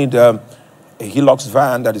need? I need a Hilux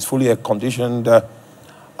van that is fully air-conditioned.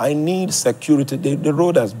 I need security. The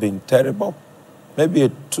road has been terrible.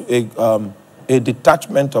 Maybe a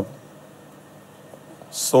detachment of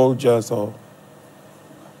soldiers or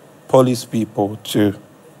police people to,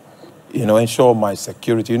 ensure my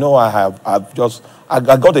security. I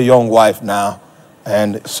got a young wife now,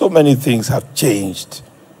 and so many things have changed.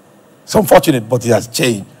 It's unfortunate, but it has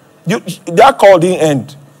changed. That call didn't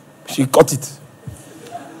end. She cut it.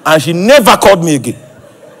 And she never called me again.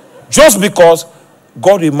 Just because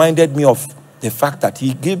God reminded me of the fact that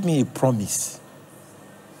he gave me a promise.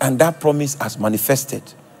 And that promise has manifested.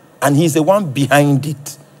 And he's the one behind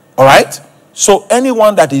it. All right? So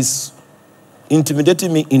anyone that is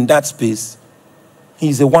intimidating me in that space,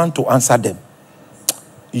 he's the one to answer them.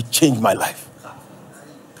 He changed my life.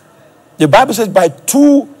 The Bible says, by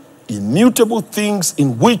two immutable things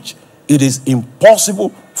in which it is impossible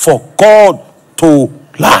for God to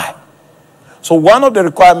lie. So one of the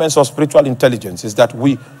requirements of spiritual intelligence is that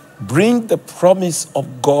we bring the promise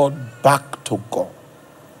of God back to God.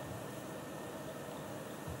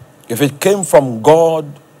 If it came from God,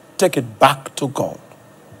 take it back to God.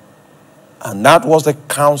 And that was the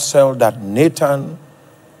counsel that Nathan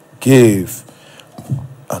gave.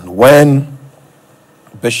 And when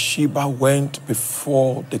Bathsheba went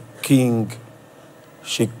before the king,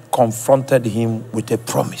 she confronted him with a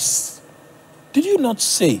promise. Did you not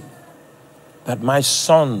say that my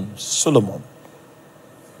son Solomon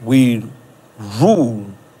will rule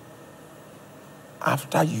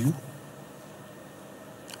after you?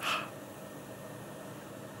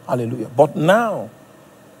 Hallelujah. But now,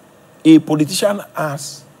 a politician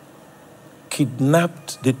has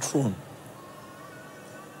kidnapped the throne.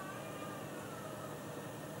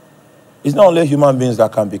 It's not only human beings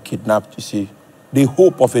that can be kidnapped, you see. The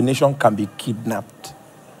hope of a nation can be kidnapped.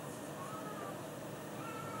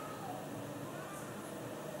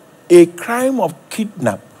 A crime of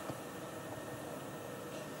kidnap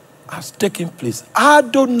has taken place.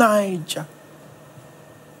 Adonijah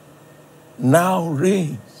now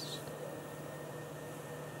reigns.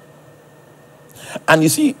 And you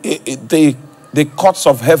see, the courts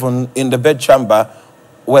of heaven in the bedchamber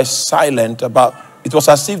were silent about. It was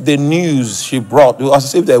as if the news she brought, it was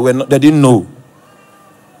as if they didn't know.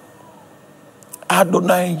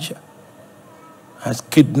 Adonijah has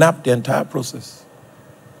kidnapped the entire process.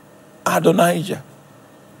 Adonijah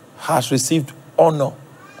has received honor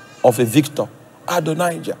of a victor.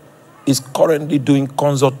 Adonijah is currently doing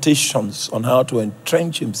consultations on how to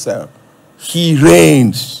entrench himself. He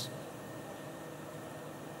reigns,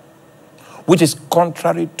 which is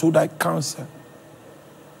contrary to thy counsel.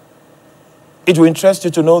 It will interest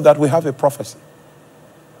you to know that we have a prophecy.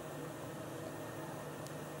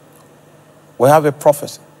 We have a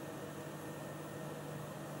prophecy.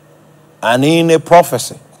 And in a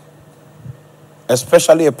prophecy,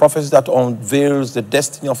 especially a prophecy that unveils the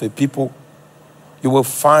destiny of a people, you will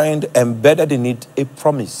find embedded in it a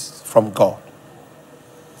promise from God.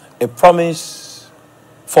 A promise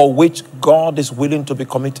for which God is willing to be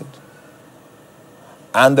committed.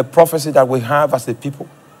 And the prophecy that we have as a people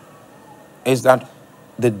is that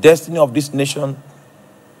the destiny of this nation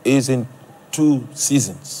is in 2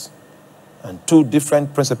 seasons. And 2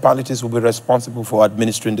 different principalities will be responsible for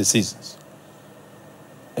administering the seasons.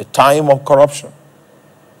 A time of corruption,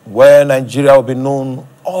 where Nigeria will be known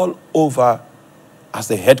all over as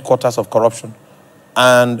the headquarters of corruption.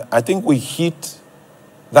 And I think we hit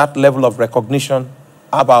that level of recognition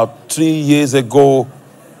about 3 years ago.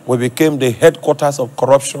 We became the headquarters of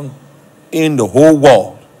corruption in the whole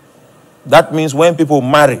world. That means when people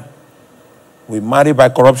marry, we marry by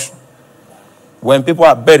corruption. When people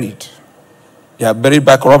are buried, they are buried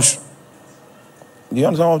by corruption. Do you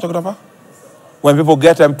understand what I'm talking about? When people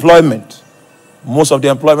get employment, most of the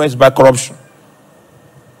employment is by corruption.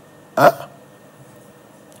 Huh?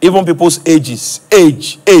 Even people's ages,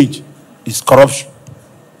 age is corruption.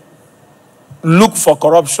 Look for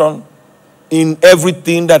corruption in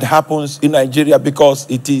everything that happens in Nigeria because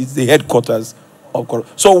it is the headquarters of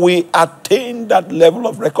corruption. So we attained that level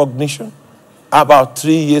of recognition about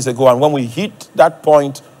 3 years ago. And when we hit that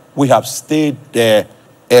point, we have stayed there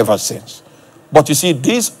ever since. But you see,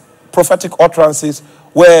 these prophetic utterances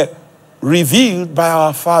were revealed by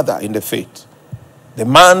our father in the faith. The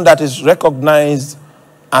man that is recognized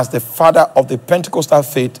as the father of the Pentecostal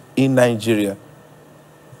faith in Nigeria.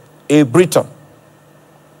 A Briton.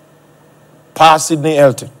 Pa Sidney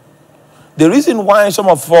Elton. The reason why some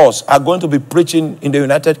of us are going to be preaching in the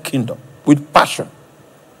United Kingdom with passion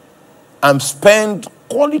and spend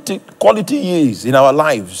quality years in our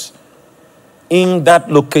lives in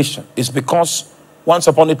that location, is because once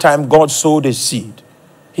upon a time God sowed a seed.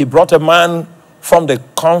 He brought a man from the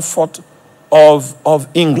comfort of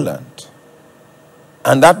England,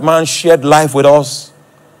 and that man shared life with us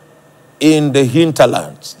in the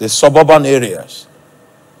hinterlands, the suburban areas.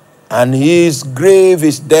 And his grave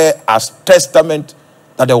is there as testament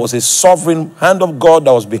that there was a sovereign hand of God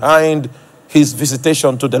that was behind his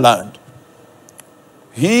visitation to the land.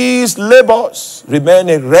 His labors remain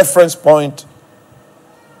a reference point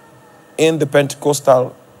in the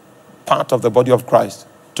Pentecostal part of the body of Christ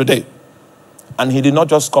today. And he did not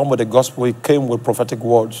just come with the gospel, he came with prophetic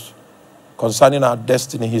words concerning our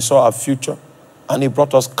destiny. He saw our future, and he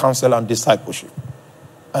brought us counsel and discipleship.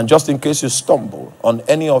 And just in case you stumble on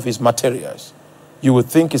any of his materials, you will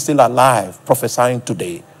think he's still alive, prophesying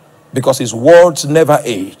today, because his words never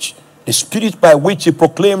age. The spirit by which he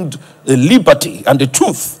proclaimed the liberty and the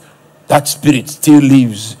truth, that spirit still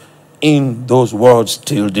lives in those words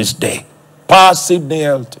till this day. Power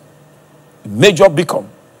signaled, major beacon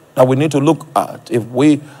that we need to look at if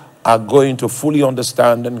we are going to fully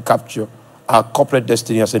understand and capture our corporate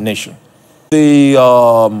destiny as a nation. The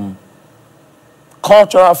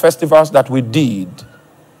cultural festivals that we did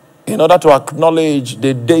in order to acknowledge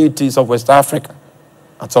the deities of West Africa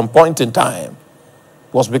at some point in time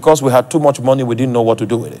was because we had too much money, we didn't know what to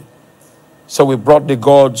do with it. So we brought the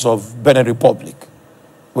gods of Benin Republic.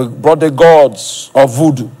 We brought the gods of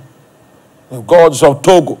Voodoo, the gods of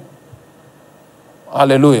Togo.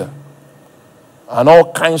 Hallelujah. And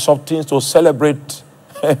all kinds of things to celebrate.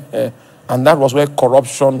 And that was where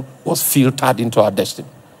corruption was filtered into our destiny.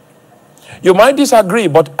 You might disagree,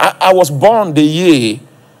 but I was born the year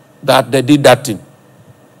that they did that thing.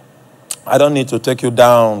 I don't need to take you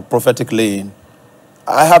down prophetic lane.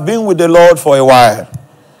 I have been with the Lord for a while,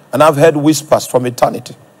 and I've heard whispers from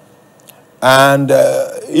eternity. And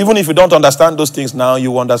even if you don't understand those things now,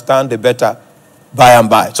 you understand the better by and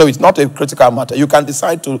by. So it's not a critical matter. You can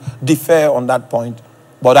decide to defer on that point,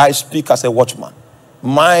 but I speak as a watchman.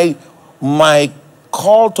 My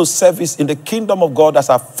call to service in the kingdom of God has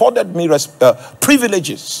afforded me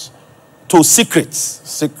privileges to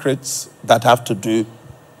secrets that have to do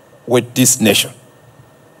with this nation.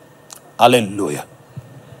 Hallelujah.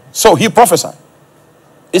 So he prophesied.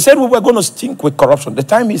 He said we were going to stink with corruption. The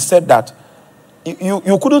time he said that,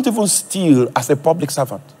 you couldn't even steal as a public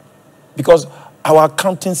servant, because our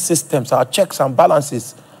accounting systems, our checks and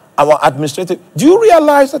balances, our administrative... Do you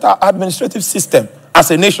realize that our administrative system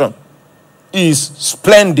as a nation is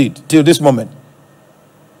splendid till this moment?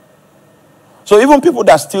 So even people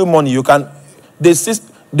that steal money,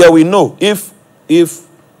 they will know if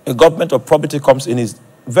a government or property comes in, it's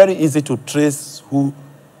very easy to trace who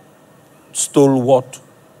stole what.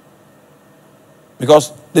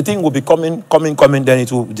 Because the thing will be coming, then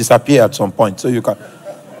it will disappear at some point. So you can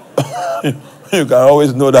you can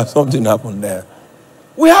always know that something happened there.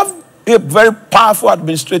 We have a very powerful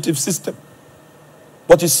administrative system.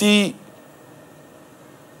 But you see,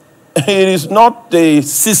 it is not the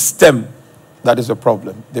system that is a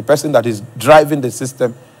problem. The person that is driving the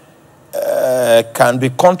system can be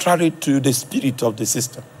contrary to the spirit of the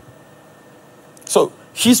system. So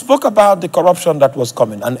he spoke about the corruption that was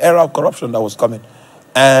coming, an era of corruption that was coming.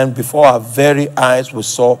 And before our very eyes, we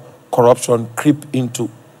saw corruption creep into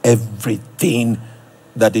everything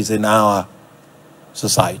that is in our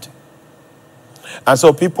society. And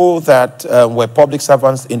so people that were public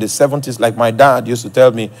servants in the 70s, like my dad used to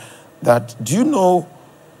tell me that, do you know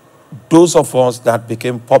those of us that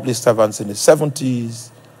became public servants in the 70s,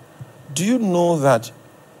 do you know that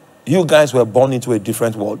you guys were born into a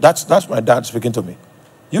different world? That's my dad speaking to me.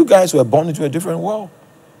 You guys were born into a different world.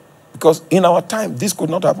 Because in our time, this could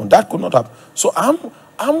not happen, that could not happen. So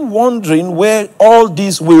I'm wondering where all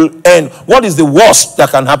this will end. What is the worst that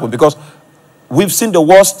can happen? Because we've seen the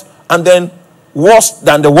worst, and then worse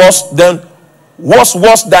than the worst, then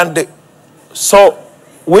worse than the... So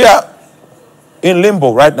we are in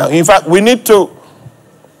limbo right now. In fact, we need to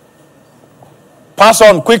pass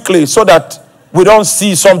on quickly so that we don't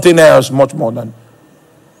see something else much more than...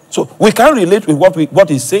 So we can't relate with what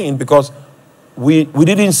he's saying, because we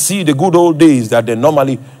didn't see the good old days that they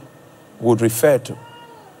normally would refer to.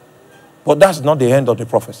 But that's not the end of the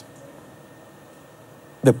prophecy.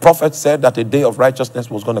 The prophet said that a day of righteousness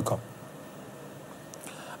was going to come.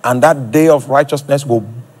 And that day of righteousness will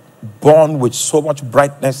burn with so much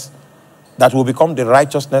brightness that will become the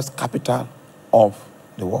righteousness capital of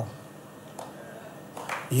the world.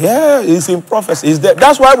 Yeah, it's in prophecy. It's there.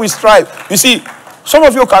 That's why we strive. You see, some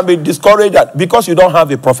of you can be discouraged because you don't have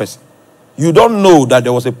a prophecy. You don't know that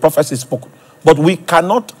there was a prophecy spoken. But we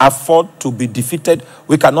cannot afford to be defeated.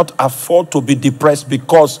 We cannot afford to be depressed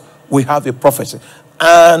because we have a prophecy.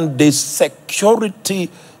 And the security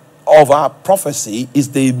of our prophecy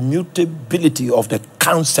is the immutability of the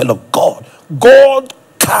counsel of God. God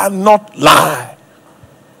cannot lie.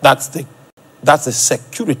 That's the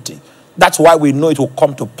security. That's why we know it will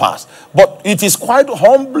come to pass. But it is quite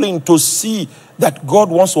humbling to see that God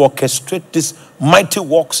wants to orchestrate these mighty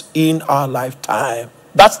works in our lifetime.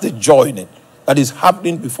 That's the joy in it. That is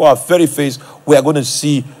happening before our very face. We are going to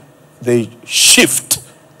see the shift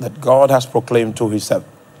that God has proclaimed to himself.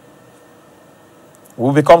 We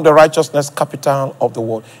will become the righteousness capital of the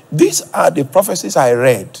world. These are the prophecies I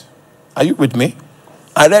read. Are you with me?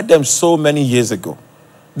 I read them so many years ago.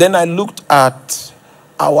 Then I looked at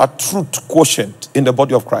our truth quotient in the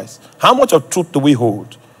body of Christ. How much of truth do we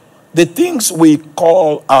hold? The things we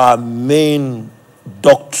call our main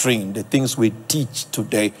doctrine, the things we teach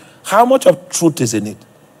today, how much of truth is in it?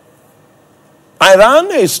 I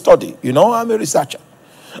ran a study. You know, I'm a researcher.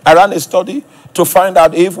 I ran a study to find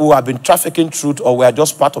out if we have been trafficking truth or we are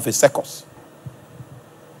just part of a circus.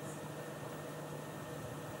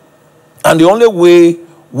 And the only way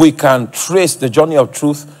we can trace the journey of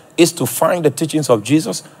truth is to find the teachings of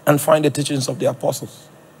Jesus and find the teachings of the apostles.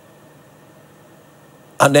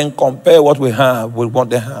 And then compare what we have with what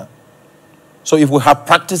they have. So if we have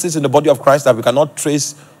practices in the body of Christ that we cannot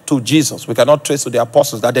trace to Jesus, we cannot trace to the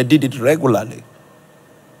apostles, that they did it regularly,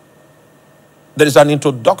 there is an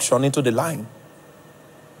introduction into the line.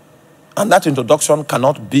 And that introduction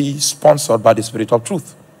cannot be sponsored by the Spirit of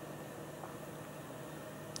truth.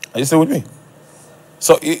 Are you still with me?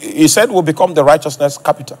 So he said we'll become the righteousness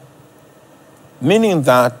capital. Meaning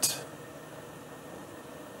that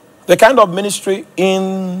the kind of ministry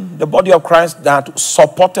in the body of Christ that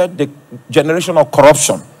supported the generation of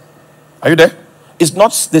corruption, are you there? It's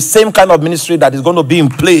not the same kind of ministry that is going to be in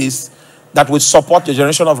place that will support the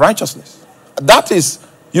generation of righteousness. That is,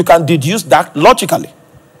 you can deduce that logically.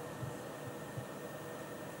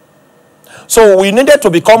 So we needed to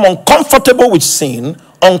become uncomfortable with sin,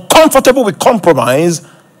 uncomfortable with compromise,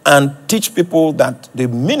 and teach people that the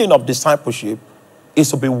meaning of discipleship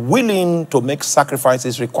is to be willing to make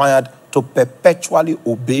sacrifices required to perpetually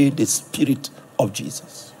obey the Spirit of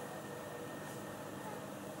Jesus.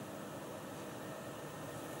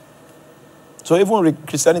 So even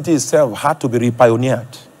Christianity itself had to be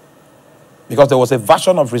repioneered, because there was a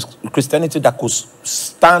version of Christianity that could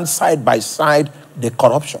stand side by side the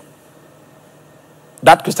corruption.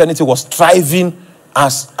 That Christianity was thriving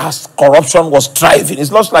as corruption was thriving. It's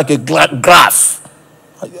not like a graph.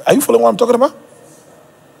 Are you following what I'm talking about?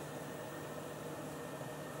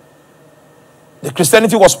 The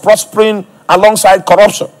Christianity was prospering alongside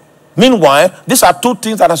corruption. Meanwhile, these are two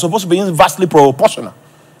things that are supposed to be inversely proportional.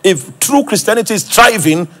 If true Christianity is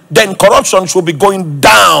thriving, then corruption should be going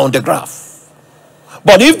down the graph.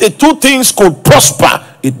 But if the two things could prosper,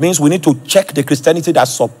 it means we need to check the Christianity that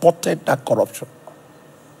supported that corruption.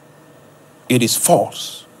 It is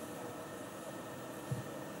false.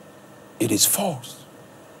 It is false.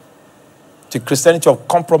 The Christianity of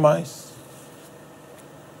compromise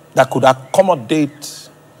that could accommodate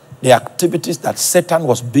the activities that Satan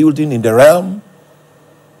was building in the realm.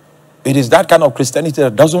 It is that kind of Christianity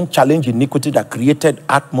that doesn't challenge iniquity, that created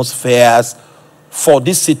atmospheres for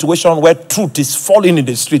this situation where truth is falling in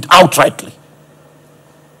the street outrightly.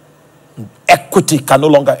 Equity can no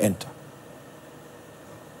longer enter.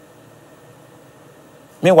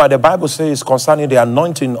 Meanwhile, the Bible says concerning the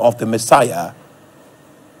anointing of the Messiah,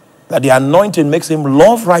 that the anointing makes him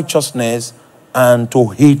love righteousness and to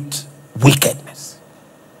hate wickedness.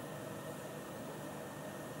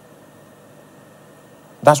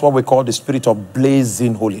 That's what we call the spirit of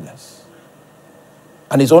blazing holiness.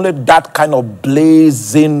 And it's only that kind of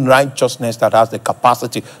blazing righteousness that has the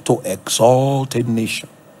capacity to exalt a nation.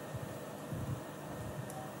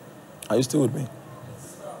 Are you still with me?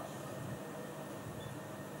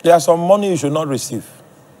 There are some money you should not receive.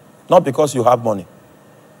 Not because you have money.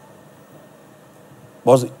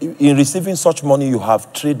 But in receiving such money, you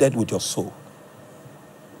have traded with your soul.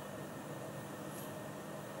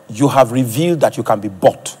 You have revealed that you can be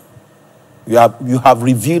bought. You have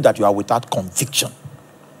revealed that you are without conviction.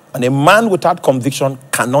 And a man without conviction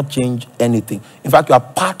cannot change anything. In fact, you are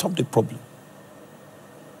part of the problem.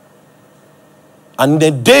 And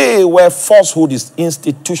the day where falsehood is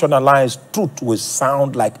institutionalized, truth will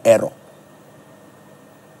sound like error.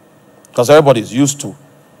 Because everybody is used to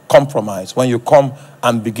compromise. When you come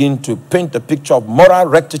and begin to paint a picture of moral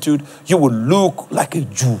rectitude, you will look like a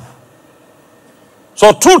Jew.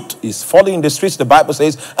 So truth is falling in the streets, the Bible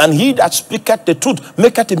says, and he that speaketh the truth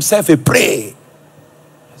maketh himself a prey.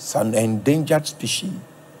 It's an endangered species.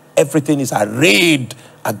 Everything is arrayed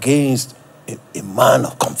against a man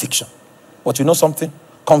of conviction. But you know something?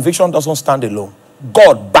 Conviction doesn't stand alone.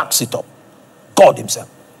 God backs it up. God himself.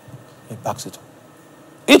 He backs it up.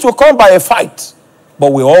 It will come by a fight,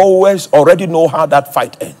 but we always already know how that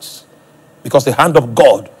fight ends. Because the hand of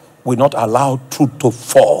God will not allow truth to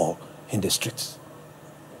fall in the streets.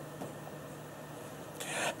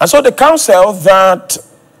 And so the counsel that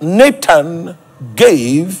Nathan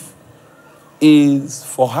gave is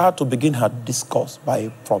for her to begin her discourse by a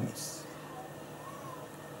promise.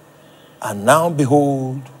 And now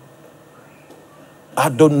behold,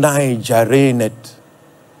 Adonijah reigneth,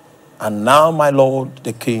 and now my Lord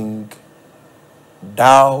the King,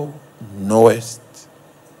 thou knowest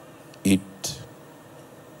it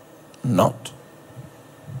not.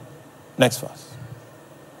 Next verse.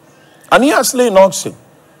 And he has slain oxen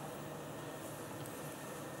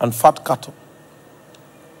and fat cattle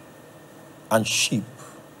and sheep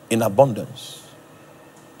in abundance.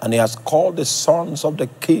 And he has called the sons of the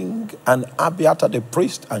king and Abiathar the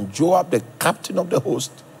priest and Joab the captain of the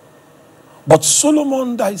host. But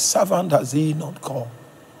Solomon thy servant has he not called.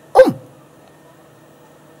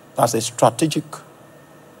 That's a strategic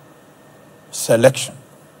selection.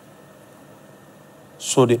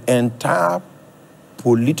 So the entire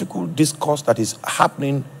political discourse that is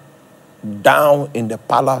happening down in the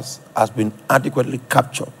palace has been adequately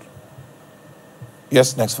captured.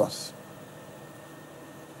 Yes, next verse.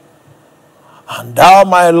 And thou,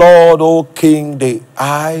 my Lord, O King, the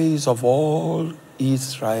eyes of all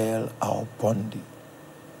Israel are upon thee.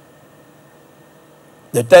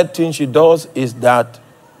 The third thing she does is that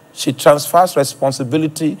she transfers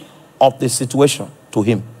responsibility of the situation to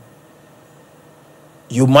him.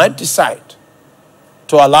 You might decide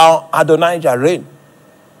to allow Adonijah reign.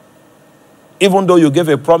 Even though you gave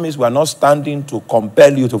a promise, we are not standing to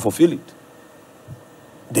compel you to fulfill it.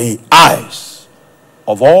 The eyes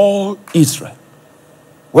of all Israel,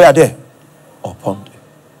 where are they? Upon thee.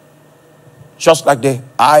 Just like the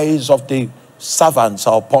eyes of the servants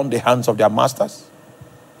are upon the hands of their masters.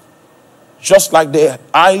 Just like the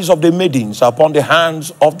eyes of the maidens are upon the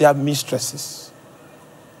hands of their mistresses.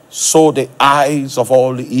 So the eyes of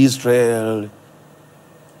all Israel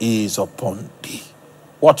is upon thee.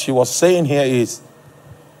 What she was saying here is,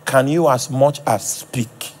 can you as much as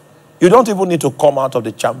speak? You don't even need to come out of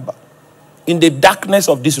the chamber. In the darkness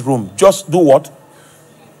of this room, just do what?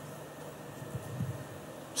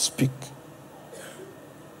 Speak.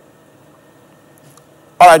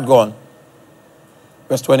 All right, go on.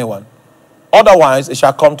 Verse 21. Otherwise it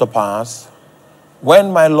shall come to pass,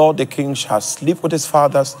 when my Lord the King shall sleep with his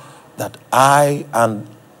fathers, that I and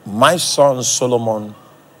my son Solomon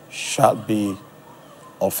shall be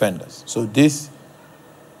offenders. So this,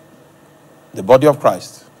 the body of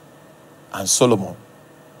Christ and Solomon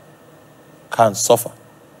can suffer.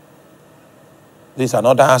 This is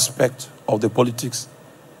another aspect of the politics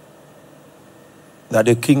that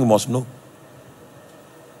the king must know.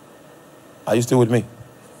 Are you still with me?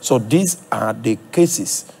 So these are the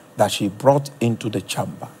cases that she brought into the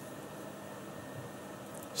chamber.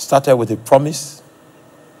 Started with a promise,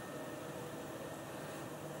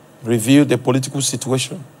 reviewed the political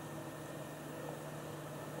situation,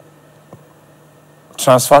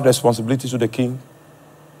 transferred responsibility to the king,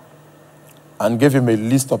 and gave him a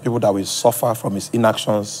list of people that will suffer from his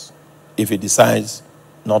inactions if he decides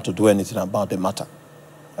not to do anything about the matter.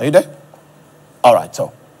 Are you there? All right,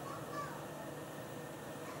 so.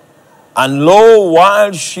 And lo,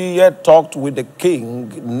 while she yet talked with the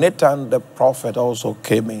king, Nathan the prophet also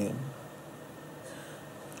came in.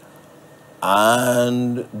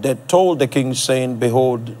 And they told the king, saying,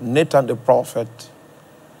 behold, Nathan the prophet.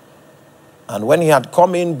 And when he had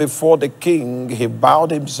come in before the king, he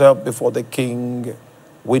bowed himself before the king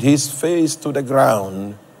with his face to the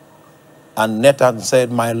ground. And Nathan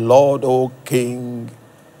said, my Lord, O king,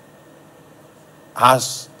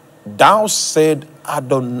 hast thou said,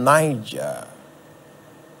 Adonijah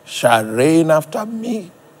shall reign after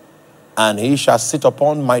me, and he shall sit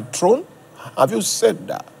upon my throne? Have you said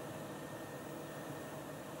that?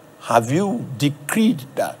 Have you decreed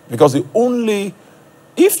that? Because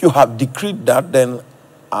if you have decreed that, then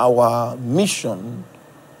our mission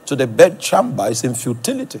to the bedchamber is in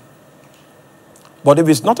futility. But if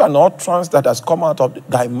it's not an utterance that has come out of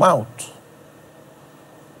thy mouth,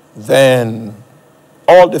 then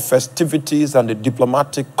all the festivities and the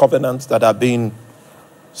diplomatic covenants that are being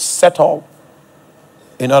set up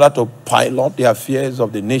in order to pilot the affairs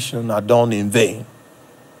of the nation are done in vain.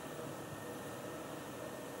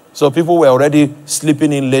 So people were already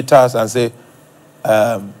slipping in letters and say,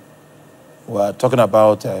 we're talking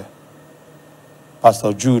about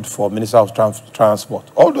Pastor Jude for Minister of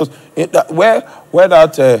Transport. All those,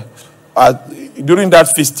 during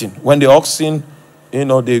that feasting, when the oxen,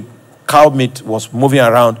 the cow meat was moving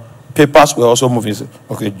around, papers were also moving.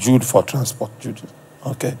 Okay, Jude for transport. Jude.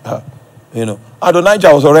 Okay,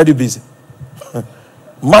 Adonijah was already busy.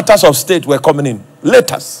 Matters of state were coming in.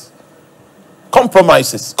 Letters,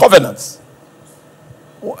 compromises, covenants.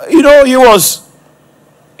 He was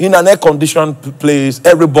in an air-conditioned place.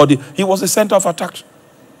 Everybody, he was the center of attraction.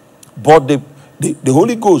 But the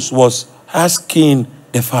Holy Ghost was asking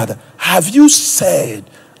the Father, have you said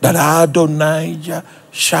that Adonijah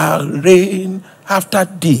shall reign after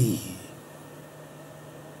thee?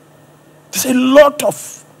 There's a lot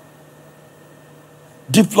of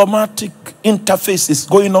diplomatic interfaces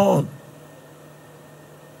going on.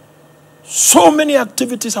 So many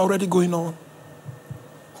activities are already going on.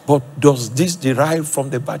 But does this derive from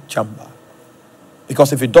the bedchamber?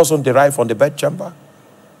 Because if it doesn't derive from the bedchamber,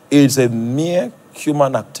 it's a mere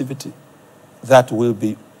human activity that will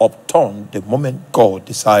be upturned the moment God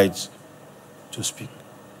decides to speak.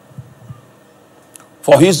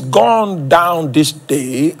 For he's gone down this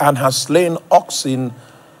day and has slain oxen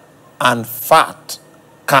and fat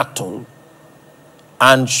cattle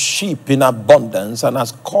and sheep in abundance, and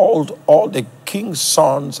has called all the king's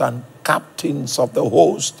sons and captains of the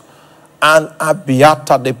host and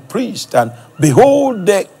Abiathar the priest, and behold,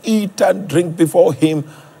 they eat and drink before him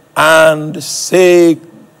and say,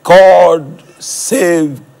 God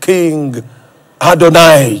save King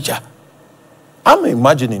Adonijah. I'm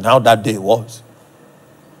imagining how that day was.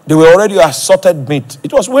 They were already assorted meat.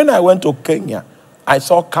 It was when I went to Kenya, I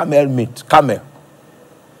saw camel meat. Camel.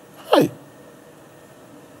 Hey.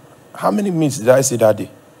 How many meats did I see that day?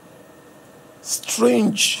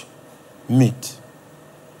 Strange meat.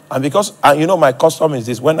 And because, my custom is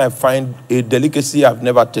this, when I find a delicacy I've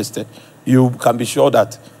never tasted, you can be sure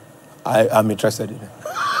that I am interested in it.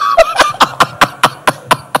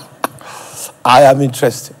 I am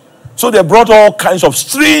interested. So they brought all kinds of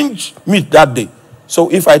strange meat that day. So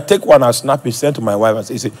if I take one and snap it, send to my wife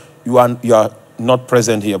and say, you are not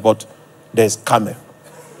present here, but there's camel.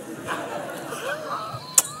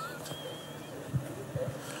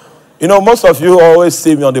 Most of you always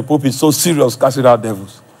see me on the pulpit so serious, casting out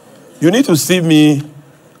devils. You need to see me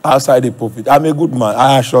outside the pulpit. I'm a good man.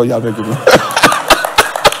 I assure you I'm a good man.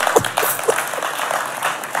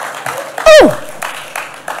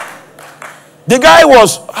 The guy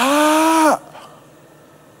was,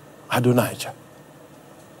 Adonijah.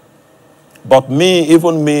 But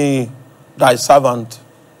even me, thy servant,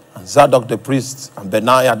 and Zadok the priest, and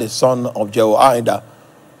Benaiah the son of Jehoiada,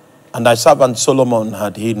 and thy servant Solomon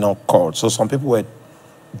had he not called. So some people were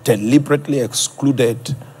deliberately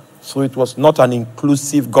excluded. So it was not an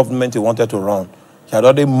inclusive government he wanted to run. He had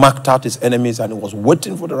already marked out his enemies and he was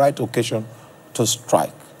waiting for the right occasion to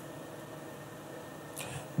strike.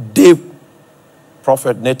 The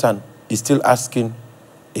prophet Nathan is still asking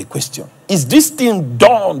a question. Is this thing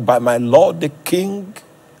done by my Lord the king?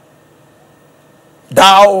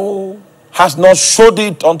 Thou hast not showed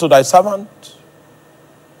it unto thy servant?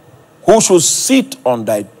 Who should sit on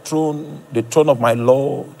thy throne, the throne of my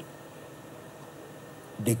Lord,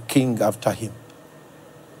 the king after him?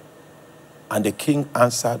 And the king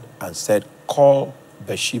answered and said, call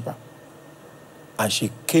Bathsheba. And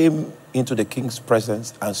she came into the king's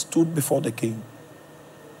presence and stood before the king.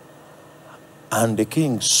 And the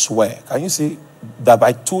king swore. Can you see that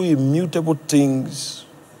by two immutable things,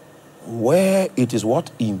 where it is what?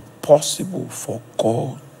 Impossible for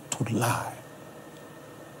God to lie.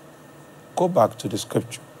 Go back to the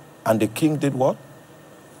scripture. And the king did what?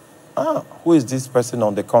 Who is this person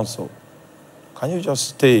on the console? Can you just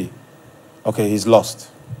stay? Okay, he's lost.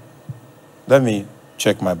 Let me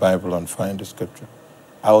check my Bible and find the scripture.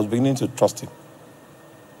 I was beginning to trust him.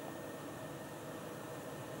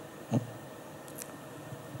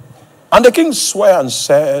 And the king swore and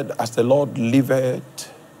said, as the Lord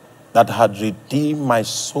liveth, that had redeemed my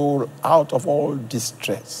soul out of all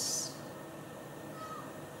distress,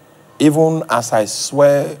 even as I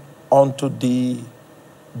swear unto thee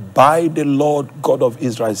by the Lord God of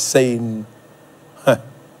Israel, saying,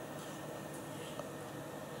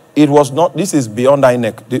 it was not, this is beyond thy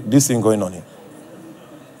neck, this thing going on here.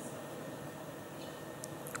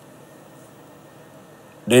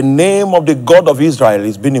 The name of the God of Israel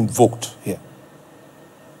is being invoked here.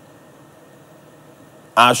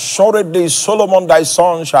 Assuredly, Solomon thy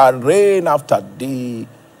son shall reign after thee,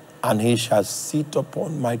 and he shall sit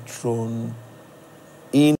upon my throne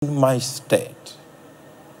in my stead.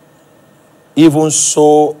 Even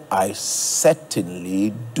so, I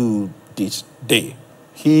certainly do this day.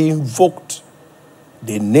 He invoked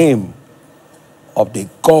the name of the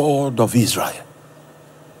God of Israel.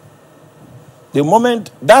 The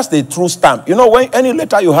moment, that's the true stamp. You know, when any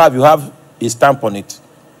letter you have a stamp on it.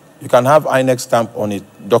 You can have INEC stamp on a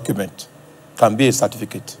document. Can be a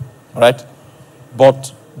certificate, right?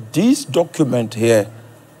 But this document here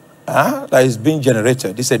that is being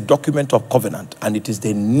generated is a document of covenant, and it is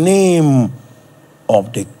the name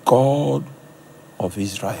of the God of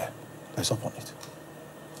Israel that's upon it.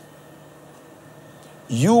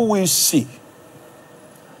 You will see,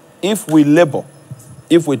 if we labor,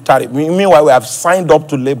 if we tarry, meanwhile we have signed up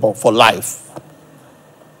to labor for life,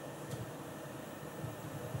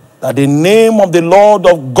 that the name of the Lord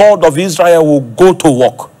of God of Israel will go to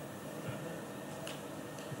work.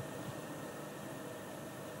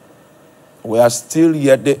 We are still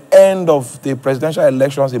yet, the end of the presidential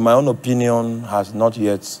elections, in my own opinion, has not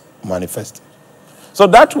yet manifested. So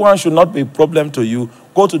that one should not be a problem to you.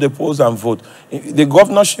 Go to the polls and vote. The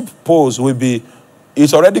governorship polls will be,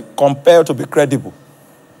 it's already compelled to be credible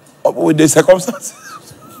with the circumstances.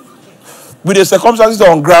 With the circumstances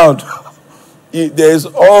on ground. There is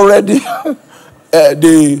already,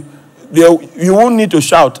 you won't need to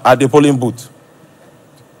shout at the polling booth.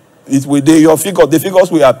 The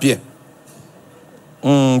figures will appear.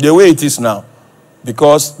 The way it is now.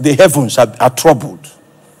 Because the heavens are troubled.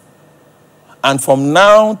 And from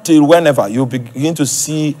now till whenever, you begin to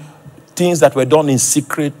see things that were done in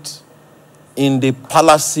secret, in the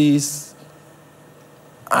palaces,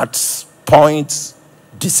 at points,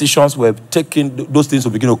 decisions were taken, those things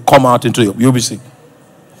will begin to come out into your UBC.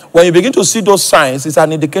 When you begin to see those signs, it's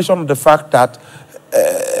an indication of the fact that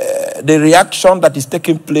the reaction that is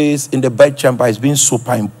taking place in the bedchamber is being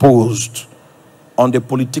superimposed on the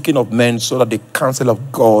politicking of men so that the counsel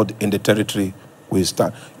of God in the territory will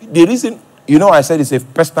stand. The reason, you know, I said it's a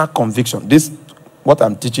personal conviction. This, what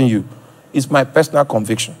I'm teaching you, is my personal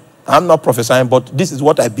conviction. I'm not prophesying, but this is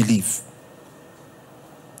what I believe.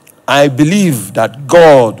 I believe that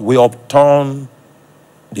God will upturn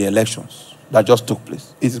the elections that just took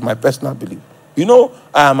place. It is my personal belief. You know,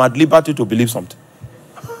 I am at liberty to believe something.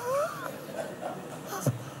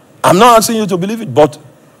 I'm not asking you to believe it, but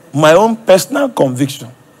my own personal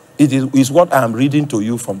conviction is what I am reading to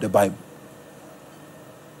you from the Bible.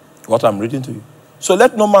 What I'm reading to you. So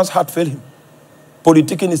let no man's heart fail him.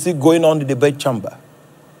 Politicking is still going on in the bedchamber.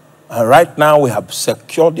 And right now we have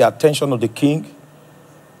secured the attention of the king.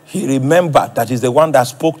 He remembered that he's the one that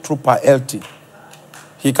spoke through LT.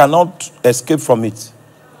 He cannot escape from it.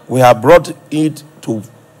 We have brought it to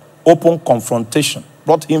open confrontation.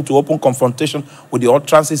 Brought him to open confrontation with the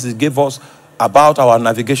utterances he gave us about our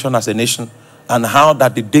navigation as a nation and how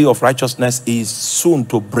that the day of righteousness is soon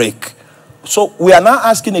to break. So we are now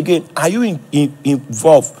asking again, are you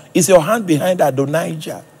involved? Is your hand behind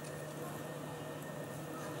Adonijah?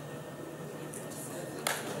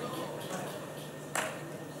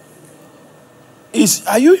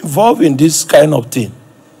 Are you involved in this kind of thing?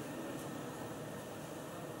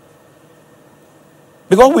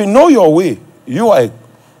 Because we know your way. You are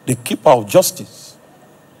the keeper of justice,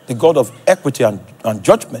 the God of equity and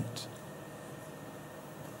judgment.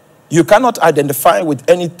 You cannot identify with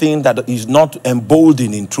anything that is not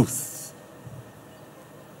emboldened in truth.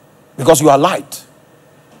 Because you are light.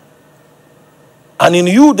 And in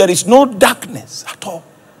you there is no darkness at all.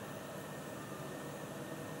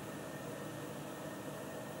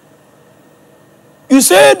 You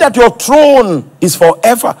say that your throne is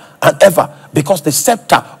forever and ever because the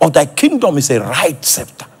scepter of thy kingdom is a right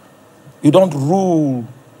scepter. You don't rule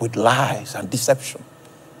with lies and deception.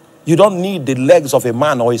 You don't need the legs of a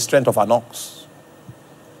man or the strength of an ox.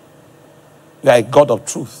 You are a God of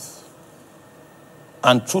truth.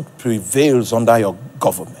 And truth prevails under your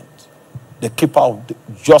government. The keeper of the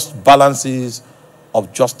just balances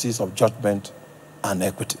of justice, of judgment, and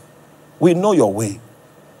equity. We know your way.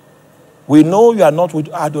 We know you are not with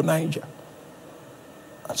Adonijah.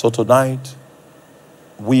 And so tonight,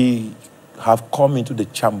 we have come into the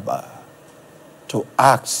chamber to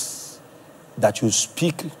ask that you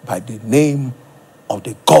speak by the name of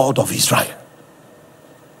the God of Israel.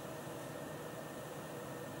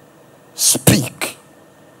 Speak.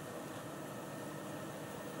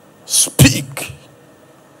 Speak.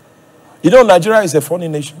 You know, Nigeria is a funny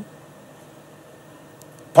nation.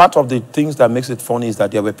 Part of the things that makes it funny is that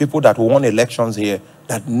there were people that won elections here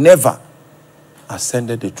that never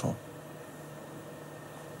ascended the throne.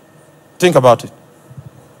 Think about it.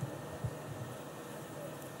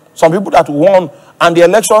 Some people that won, and the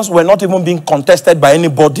elections were not even being contested by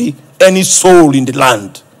anybody, any soul in the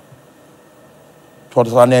land. It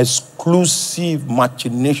was an exclusive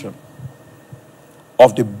machination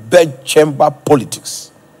of the bedchamber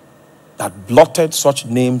politics that blotted such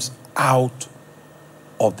names out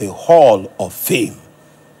of the hall of fame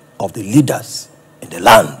of the leaders in the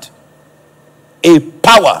land. A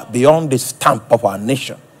power beyond the stamp of our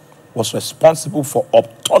nation was responsible for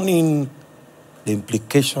upturning the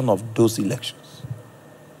implication of those elections.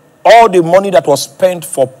 All the money that was spent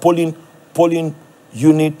for polling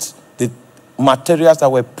units, the materials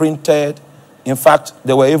that were printed, in fact,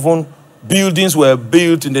 there were even buildings were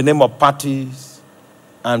built in the name of parties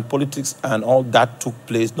and politics, and all that took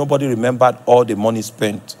place. Nobody remembered all the money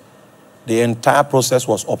spent. The entire process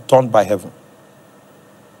was upturned by heaven.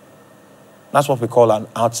 That's what we call an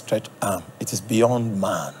outstretched arm. It is beyond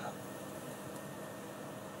man.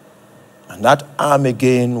 And that arm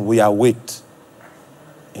again we await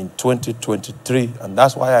in 2023. And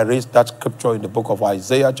that's why I raised that scripture in the book of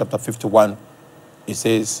Isaiah chapter 51. It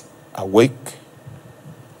says, awake,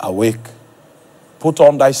 awake, put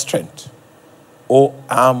on thy strength, O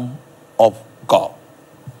arm of God.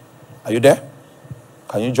 Are you there?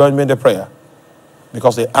 Can you join me in the prayer?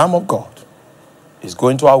 Because the arm of God is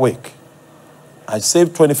going to awake. I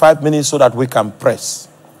saved 25 minutes so that we can press.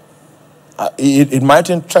 It might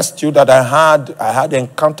interest you that I had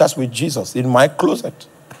encounters with Jesus in my closet.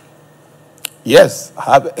 Yes,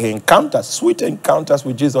 I have encounters, sweet encounters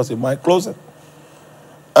with Jesus in my closet.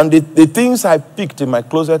 And the things I picked in my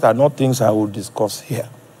closet are not things I will discuss here.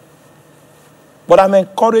 But I'm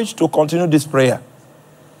encouraged to continue this prayer.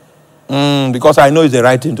 Because I know it's the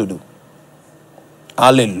right thing to do.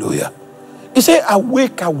 Hallelujah. He said,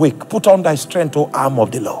 awake, awake, put on thy strength, O arm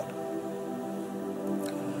of the Lord.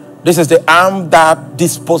 This is the arm that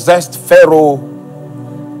dispossessed Pharaoh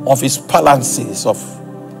of his palaces of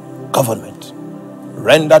government,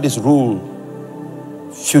 rendered his rule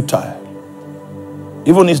futile.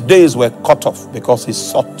 Even his days were cut off because he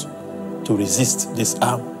sought to resist this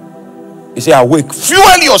arm. He said, awake,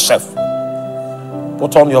 fuel yourself.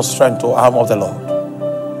 Put on your strength, O arm of the Lord.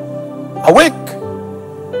 Awake,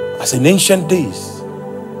 as in ancient days,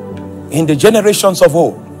 in the generations of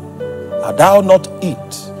old, art thou not it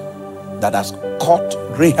that has caught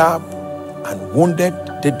Rahab and wounded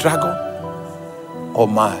the dragon? Oh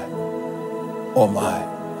my, oh my.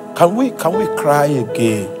 Can we cry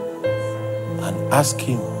again and ask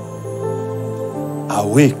him,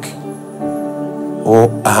 awake,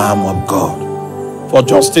 O arm of God? For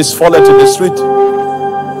justice falleth in the street,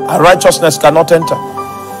 and righteousness cannot enter.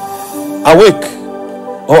 Awake,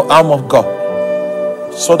 O arm of God,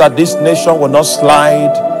 so that this nation will not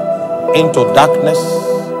slide into darkness,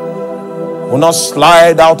 will not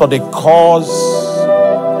slide out of the cause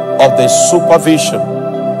of the supervision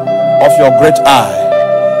of your great eye.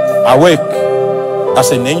 Awake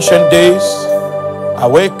as in ancient days,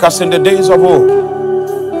 awake as in the days of old.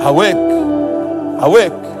 Awake,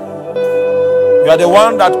 awake. You are the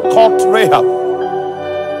one that caught Rahab.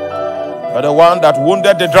 You are the one that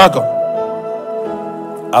wounded the dragon.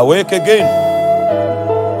 Awake again.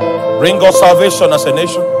 Bring us salvation as a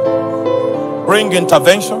nation. Bring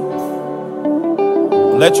intervention.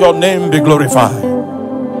 Let your name be glorified.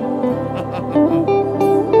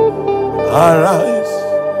 Arise,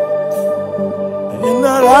 and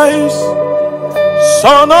arise,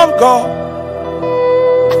 Son of God.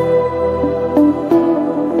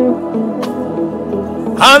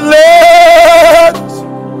 And let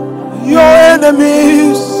your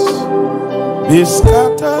enemies be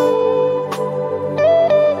scattered.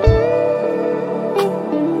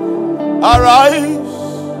 Arise,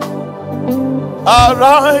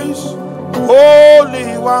 arise,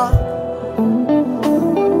 Holy One,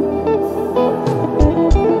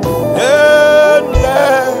 and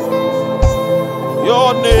let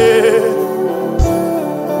your name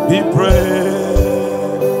be praised.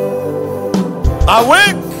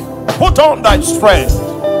 Awake, put on thy strength.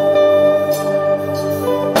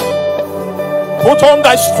 Put on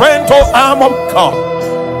thy strength, O arm of God.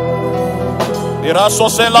 Iraso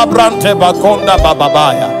celebrante bakonda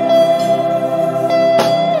bababaya.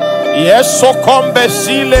 Yeso combe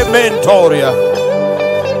sile mentoria.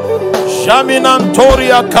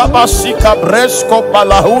 Shaminantoria kabasika bresco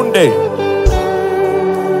balahunde.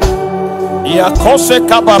 Iakose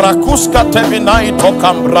kabarakuska teminaito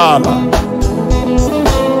cambrala.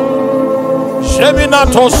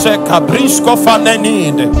 Sheminatose cabrisco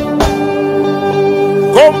fanenide.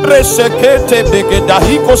 Gombre sekete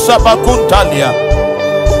begedahiko sabakuntalia.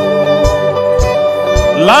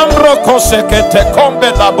 Lambro kosekete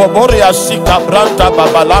kombe la boboria sikabranta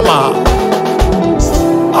babalama.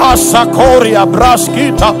 Asakoria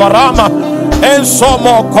braskita barama.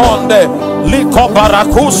 Ensomo konde. Liko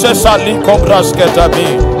barakuse sa liko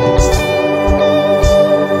brasketami.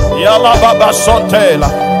 Yala baba sotela.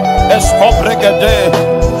 Escobregede.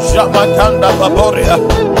 Jamakanda baboria.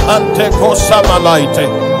 Anteko samalaite.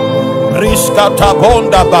 Riska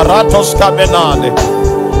tabonda baratos kamenane.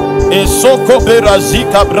 Esoko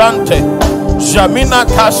berazika brante. Jamina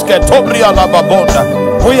kaske tobria la babonda.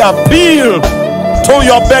 We appeal to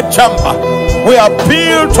your bedchamber. We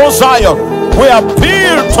appeal to Zion. We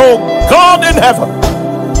appeal to God in heaven.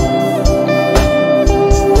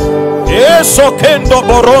 Eso kendo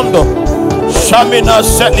borondo. Shamina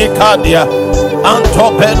selikadia.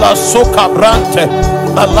 Antobela suka brante.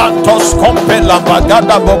 Alantos compela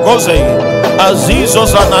bagada bogoze. Azizo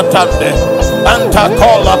zanatande.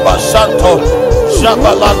 Antakola basanto.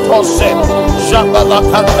 Jabalatose.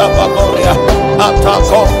 Jabalakanda baboria.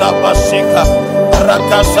 Atakonda basika.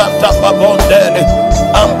 Rakasanta babondele.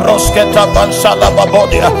 Ambrosketa bansala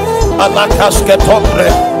babodia.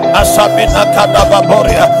 Alakasketombre. Asabina kada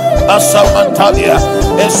baboria. Asamantalia.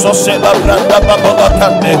 Esosela branda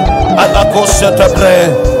babolakande.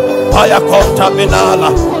 Alakosetebre. Ayakonta minala.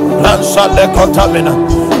 Ransa de kontamina.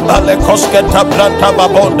 Alekosketa branda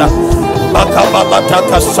babonda. Akabalata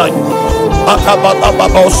kasai. Akabala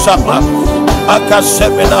babosama.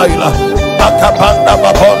 Akaseminaila. Akabanda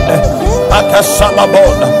babonde.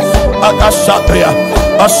 Akasamabonda. Akasabria.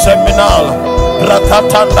 Aseminala.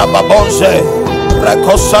 Rakatanda babonze.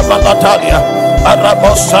 Rekosamalatalia.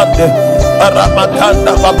 Arabosande.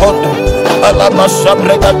 Aramakanda babonde.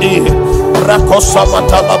 Alamasabregadi.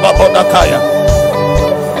 Rakosamatala babodakaya.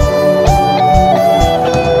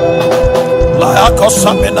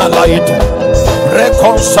 Layakosamina laite.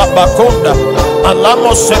 Rekonsabakunda.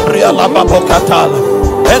 Alamosebria lababokatala.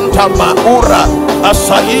 Enta maura.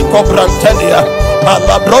 Asayiko brantelia.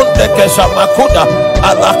 Alabronde kesamakuda.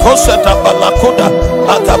 Alakoseta balakuda.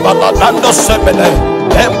 Akabaladando semene.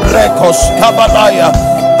 Embrekos kabalaya.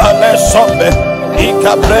 Alesombe.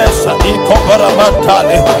 Ikabresa,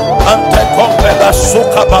 ikobaramantale, antekombela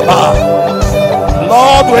suka baba.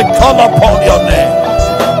 Lord, we call upon your name.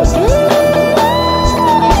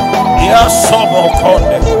 Yasomo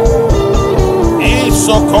konde,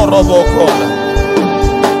 isokorobo konde,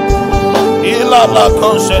 ilala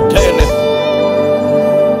konsetele,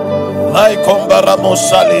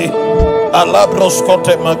 laikombaramosali,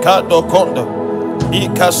 alabroskote makado konde,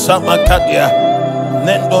 ikasamakadia.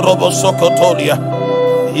 Nendo robo sokotolia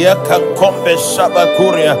yakan kombe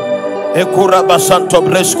sabakuria ekura basanto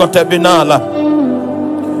bresko tebinala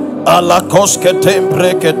ala koske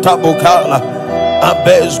tembre ke tabukala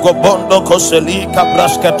abez gobondo koselika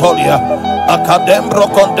brasketolia akadembro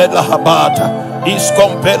konde la habata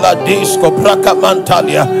iskompela disco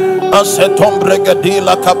brakamantalia asetombre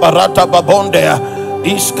gedila kabarata babondea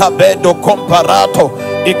iskabedo comparato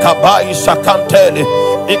ikabai sakantele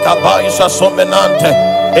ikabaisa somenante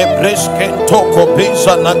ebreskentoko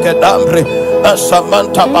biza na kedambre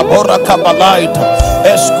asamanta babora kabalaita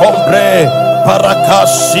eskombre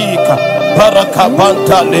parakasika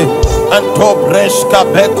parakabantale antobreska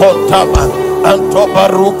bekontama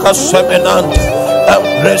antobaruka semenante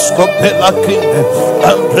ambresko pelakinde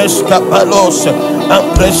ambreska balose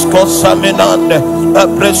ambresko samenande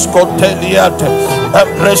ambresko teliate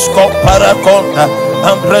ambresko parakonda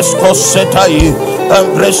ambresko setai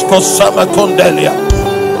ambresko samakondelia.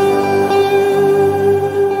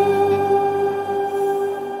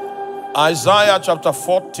 Isaiah chapter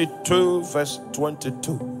 42 verse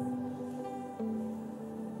 22.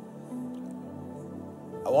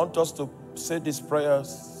 I want us to say these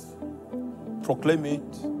prayers, proclaim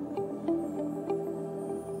it,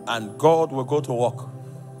 and God will go to work.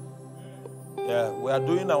 Yeah, we are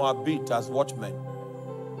doing our bit as watchmen.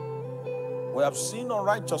 We have seen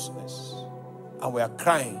unrighteousness and we are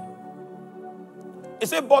crying. He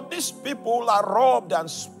said, but these people are robbed and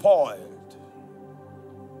spoiled.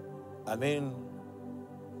 I mean,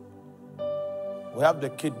 we have the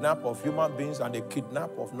kidnap of human beings and the kidnap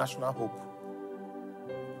of national hope.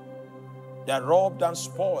 They are robbed and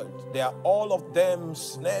spoiled. They are all of them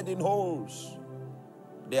snared in holes.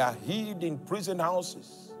 They are hid in prison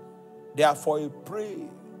houses. They are for a prey,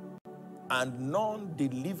 and none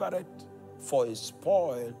delivered for a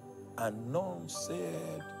spoil, and none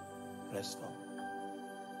said, restore.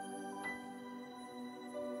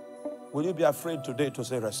 Will you be afraid today to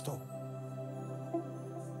say restore?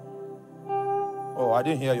 Oh, I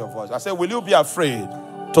didn't hear your voice. I said, will you be afraid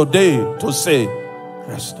today to say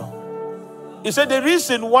restore? He said the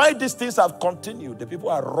reason why these things have continued, the people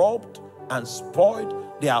are robbed and spoiled.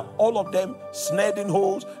 They are all of them snared in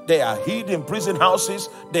holes. They are hid in prison houses.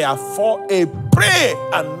 They are for a prey,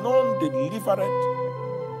 and none delivered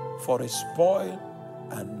for a spoil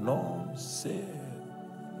and none say.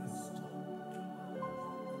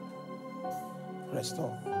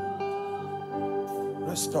 Restore.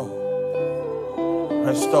 Restore.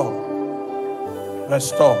 Restore.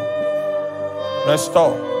 Restore.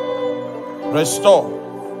 Restore. Restore.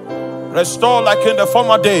 Restore like in the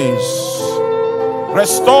former days.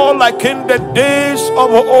 Restore like in the days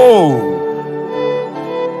of old.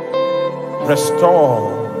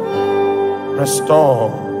 Restore.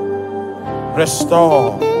 Restore.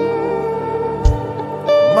 Restore.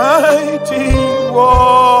 Mighty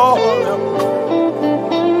warrior,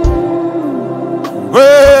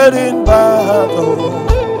 great in battle,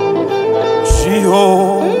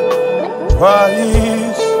 Jehovah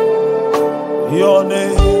is your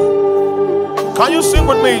name. Can you sing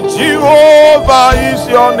with me? Jehovah is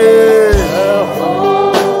your name.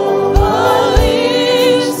 Jehovah is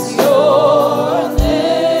your name.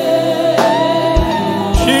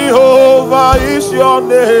 Jehovah is your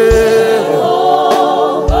name.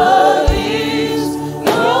 Jehovah is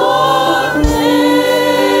your name.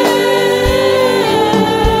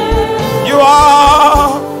 You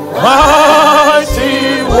are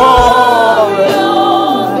mighty warrior,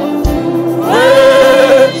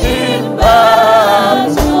 great in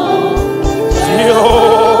battle.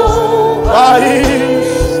 Jehovah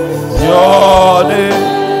is your name.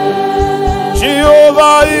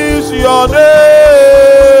 Jehovah is your name.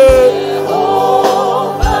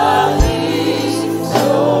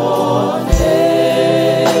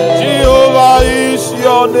 Jehovah is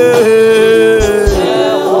your name.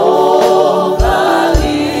 Jehovah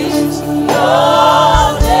is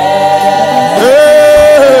your name.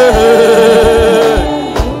 Hey,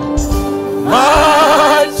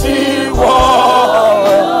 mighty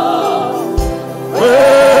warrior,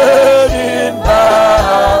 great in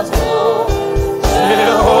battle.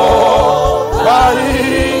 Jehovah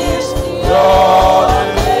is your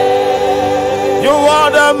name. You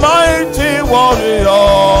are the mighty warrior.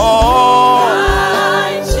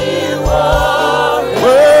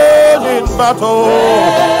 Battle.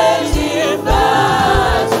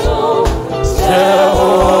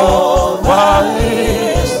 Jehovah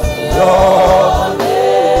is your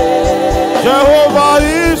name. Jehovah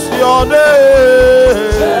is your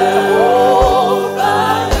name. Jehovah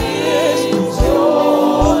is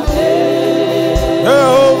your name.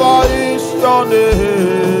 Jehovah is your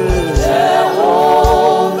name.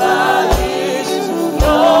 Jehovah is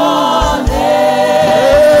your name.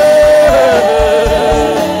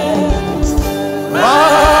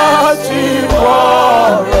 Mighty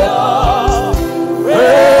warrior,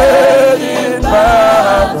 great in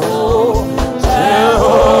battle.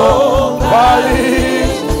 Jehovah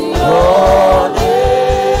is your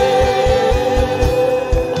name.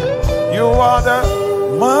 You are the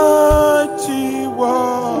mighty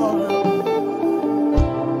warrior,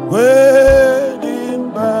 great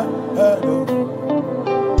in battle.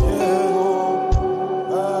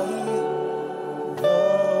 Jehovah is your name.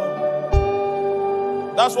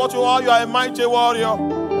 That's what you are. You are a mighty warrior.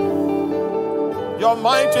 Your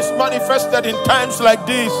might is manifested in times like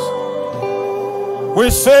this. We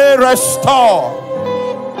say restore,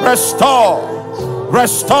 restore,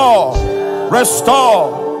 restore,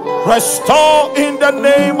 restore, restore in the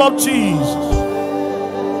name of Jesus.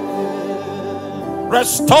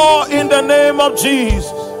 Restore in the name of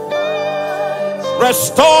Jesus.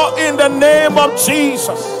 Restore in the name of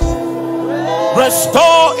Jesus.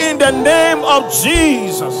 Restore in the name of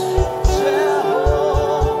Jesus.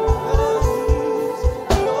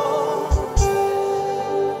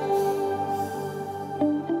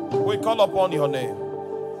 We call upon your name.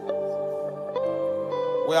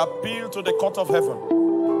 We appeal to the court of heaven.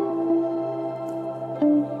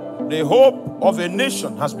 The hope of a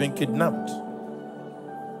nation has been kidnapped.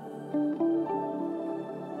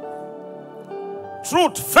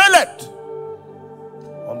 Truth faileth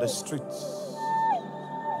on the streets.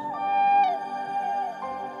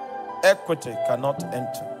 Equity cannot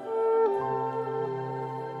enter.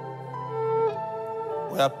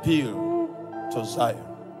 We appeal to Zion.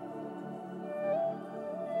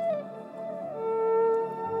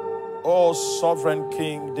 Oh, sovereign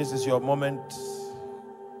King, this is your moment.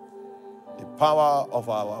 The power of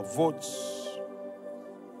our votes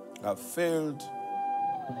have failed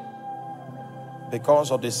because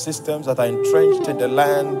of the systems that are entrenched in the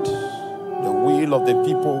land. The will of the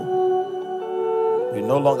people will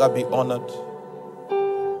no longer be honored.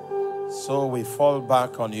 So we fall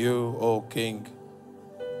back on you, O King.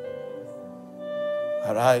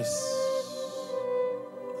 Arise,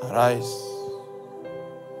 arise,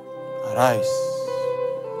 arise,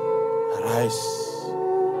 arise,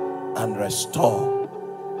 and restore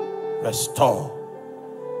Restore.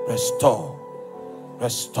 Restore.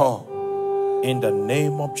 Restore. In the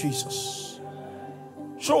name of Jesus.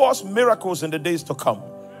 Show us miracles in the days to come.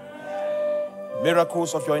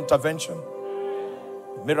 Miracles of your intervention.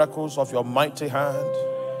 Miracles of your mighty hand.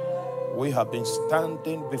 We have been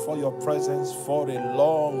standing before your presence for a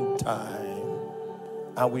long time,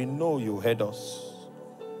 and we know you heard us.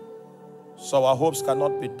 So our hopes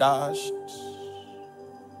cannot be dashed.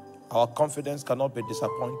 Our confidence cannot be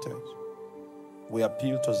disappointed. We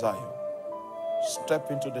appeal to Zion.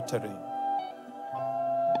 Step into the terrain.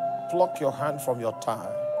 Pluck your hand from your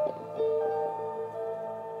thigh.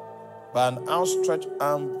 By an outstretched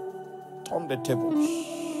arm, turn the tables.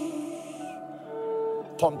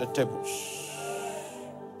 Turn the tables.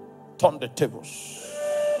 Turn the tables.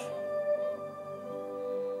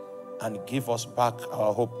 And give us back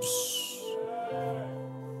our hopes.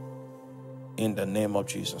 In the name of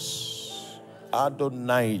Jesus.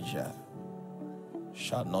 Adonijah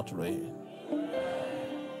shall not reign.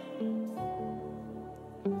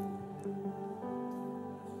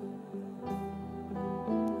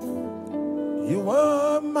 You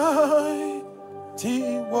are mighty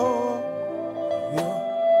warrior,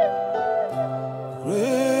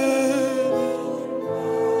 great.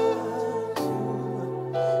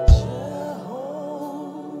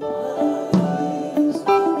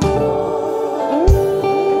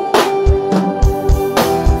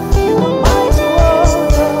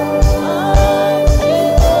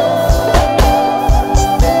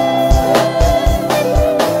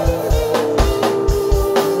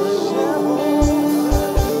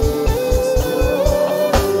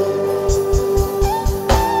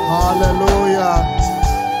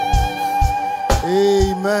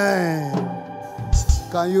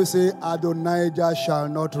 Can you say Adonijah shall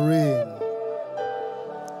not reign?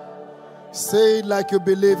 Say it like you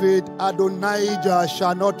believe it. Adonijah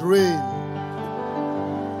shall not reign.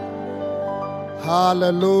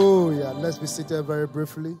 Hallelujah. Let's be seated very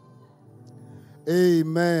briefly.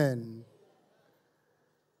 Amen.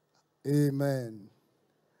 Amen.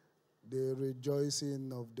 The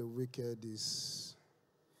rejoicing of the wicked is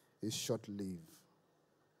short-lived.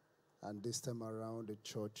 And this time around, the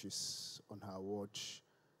church is on her watch,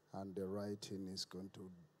 and the writing is going to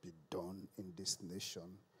be done in this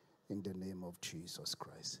nation in the name of Jesus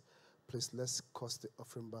Christ. Please, let's cause the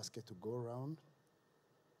offering basket to go around.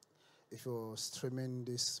 If you're streaming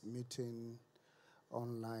this meeting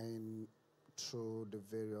online through the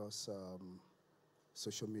various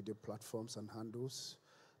social media platforms and handles,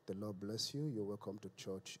 the Lord bless you. You're welcome to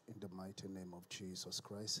church in the mighty name of Jesus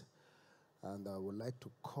Christ. And I would like to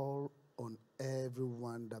call on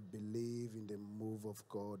everyone that believe in the move of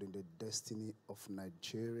God, in the destiny of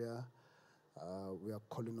Nigeria. We are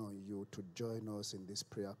calling on you to join us in this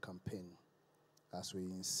prayer campaign as we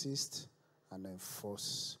insist and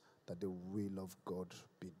enforce that the will of God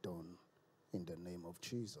be done in the name of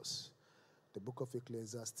Jesus. The book of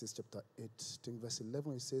Ecclesiastes chapter 8, verse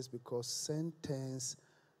 11, it says, because sentence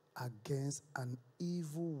against an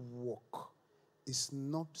evil work is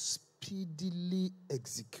not speedily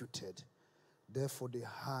executed. Therefore, the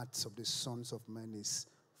hearts of the sons of men is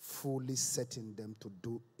fully setting them to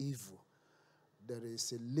do evil. There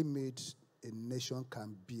is a limit a nation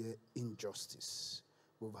can bear injustice.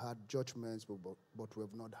 We've had judgments, but we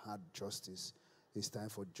have not had justice. It's time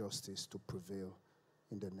for justice to prevail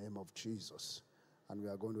in the name of Jesus. And we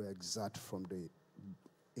are going to exert from the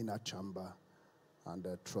inner chamber and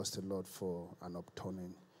trust the Lord for an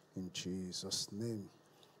upturning in Jesus' name.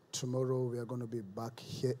 Tomorrow we are going to be back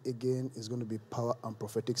here again. It's going to be power and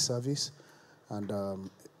prophetic service. And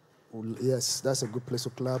yes, that's a good place to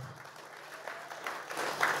clap.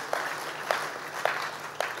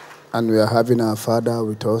 And we are having our Father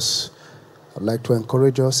with us. I'd like to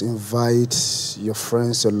encourage us, invite your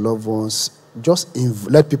friends, your loved ones. Just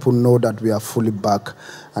let people know that we are fully back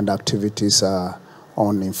and activities are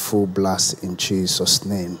on in full blast in Jesus'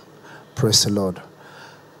 name. Praise the Lord.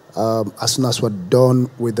 As soon as we're done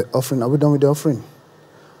with the offering, are we done with the offering?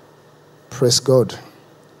 Praise God.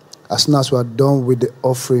 As soon as we're done with the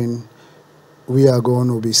offering, we are going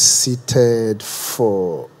to be seated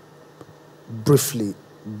for briefly,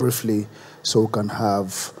 so we can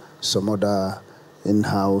have some other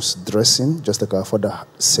in-house dressing. Just like our father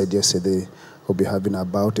said yesterday, we'll be having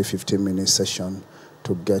about a 15-minute session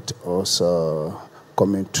to get us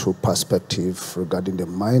coming to perspective regarding the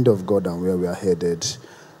mind of God and where we are headed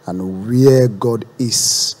and where God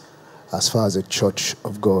is as far as the church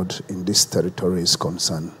of God in this territory is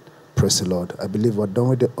concerned. Praise the Lord. I believe we're done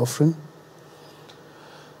with the offering.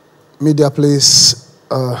 Media, please.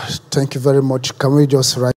 Thank you very much. Can we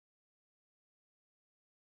just write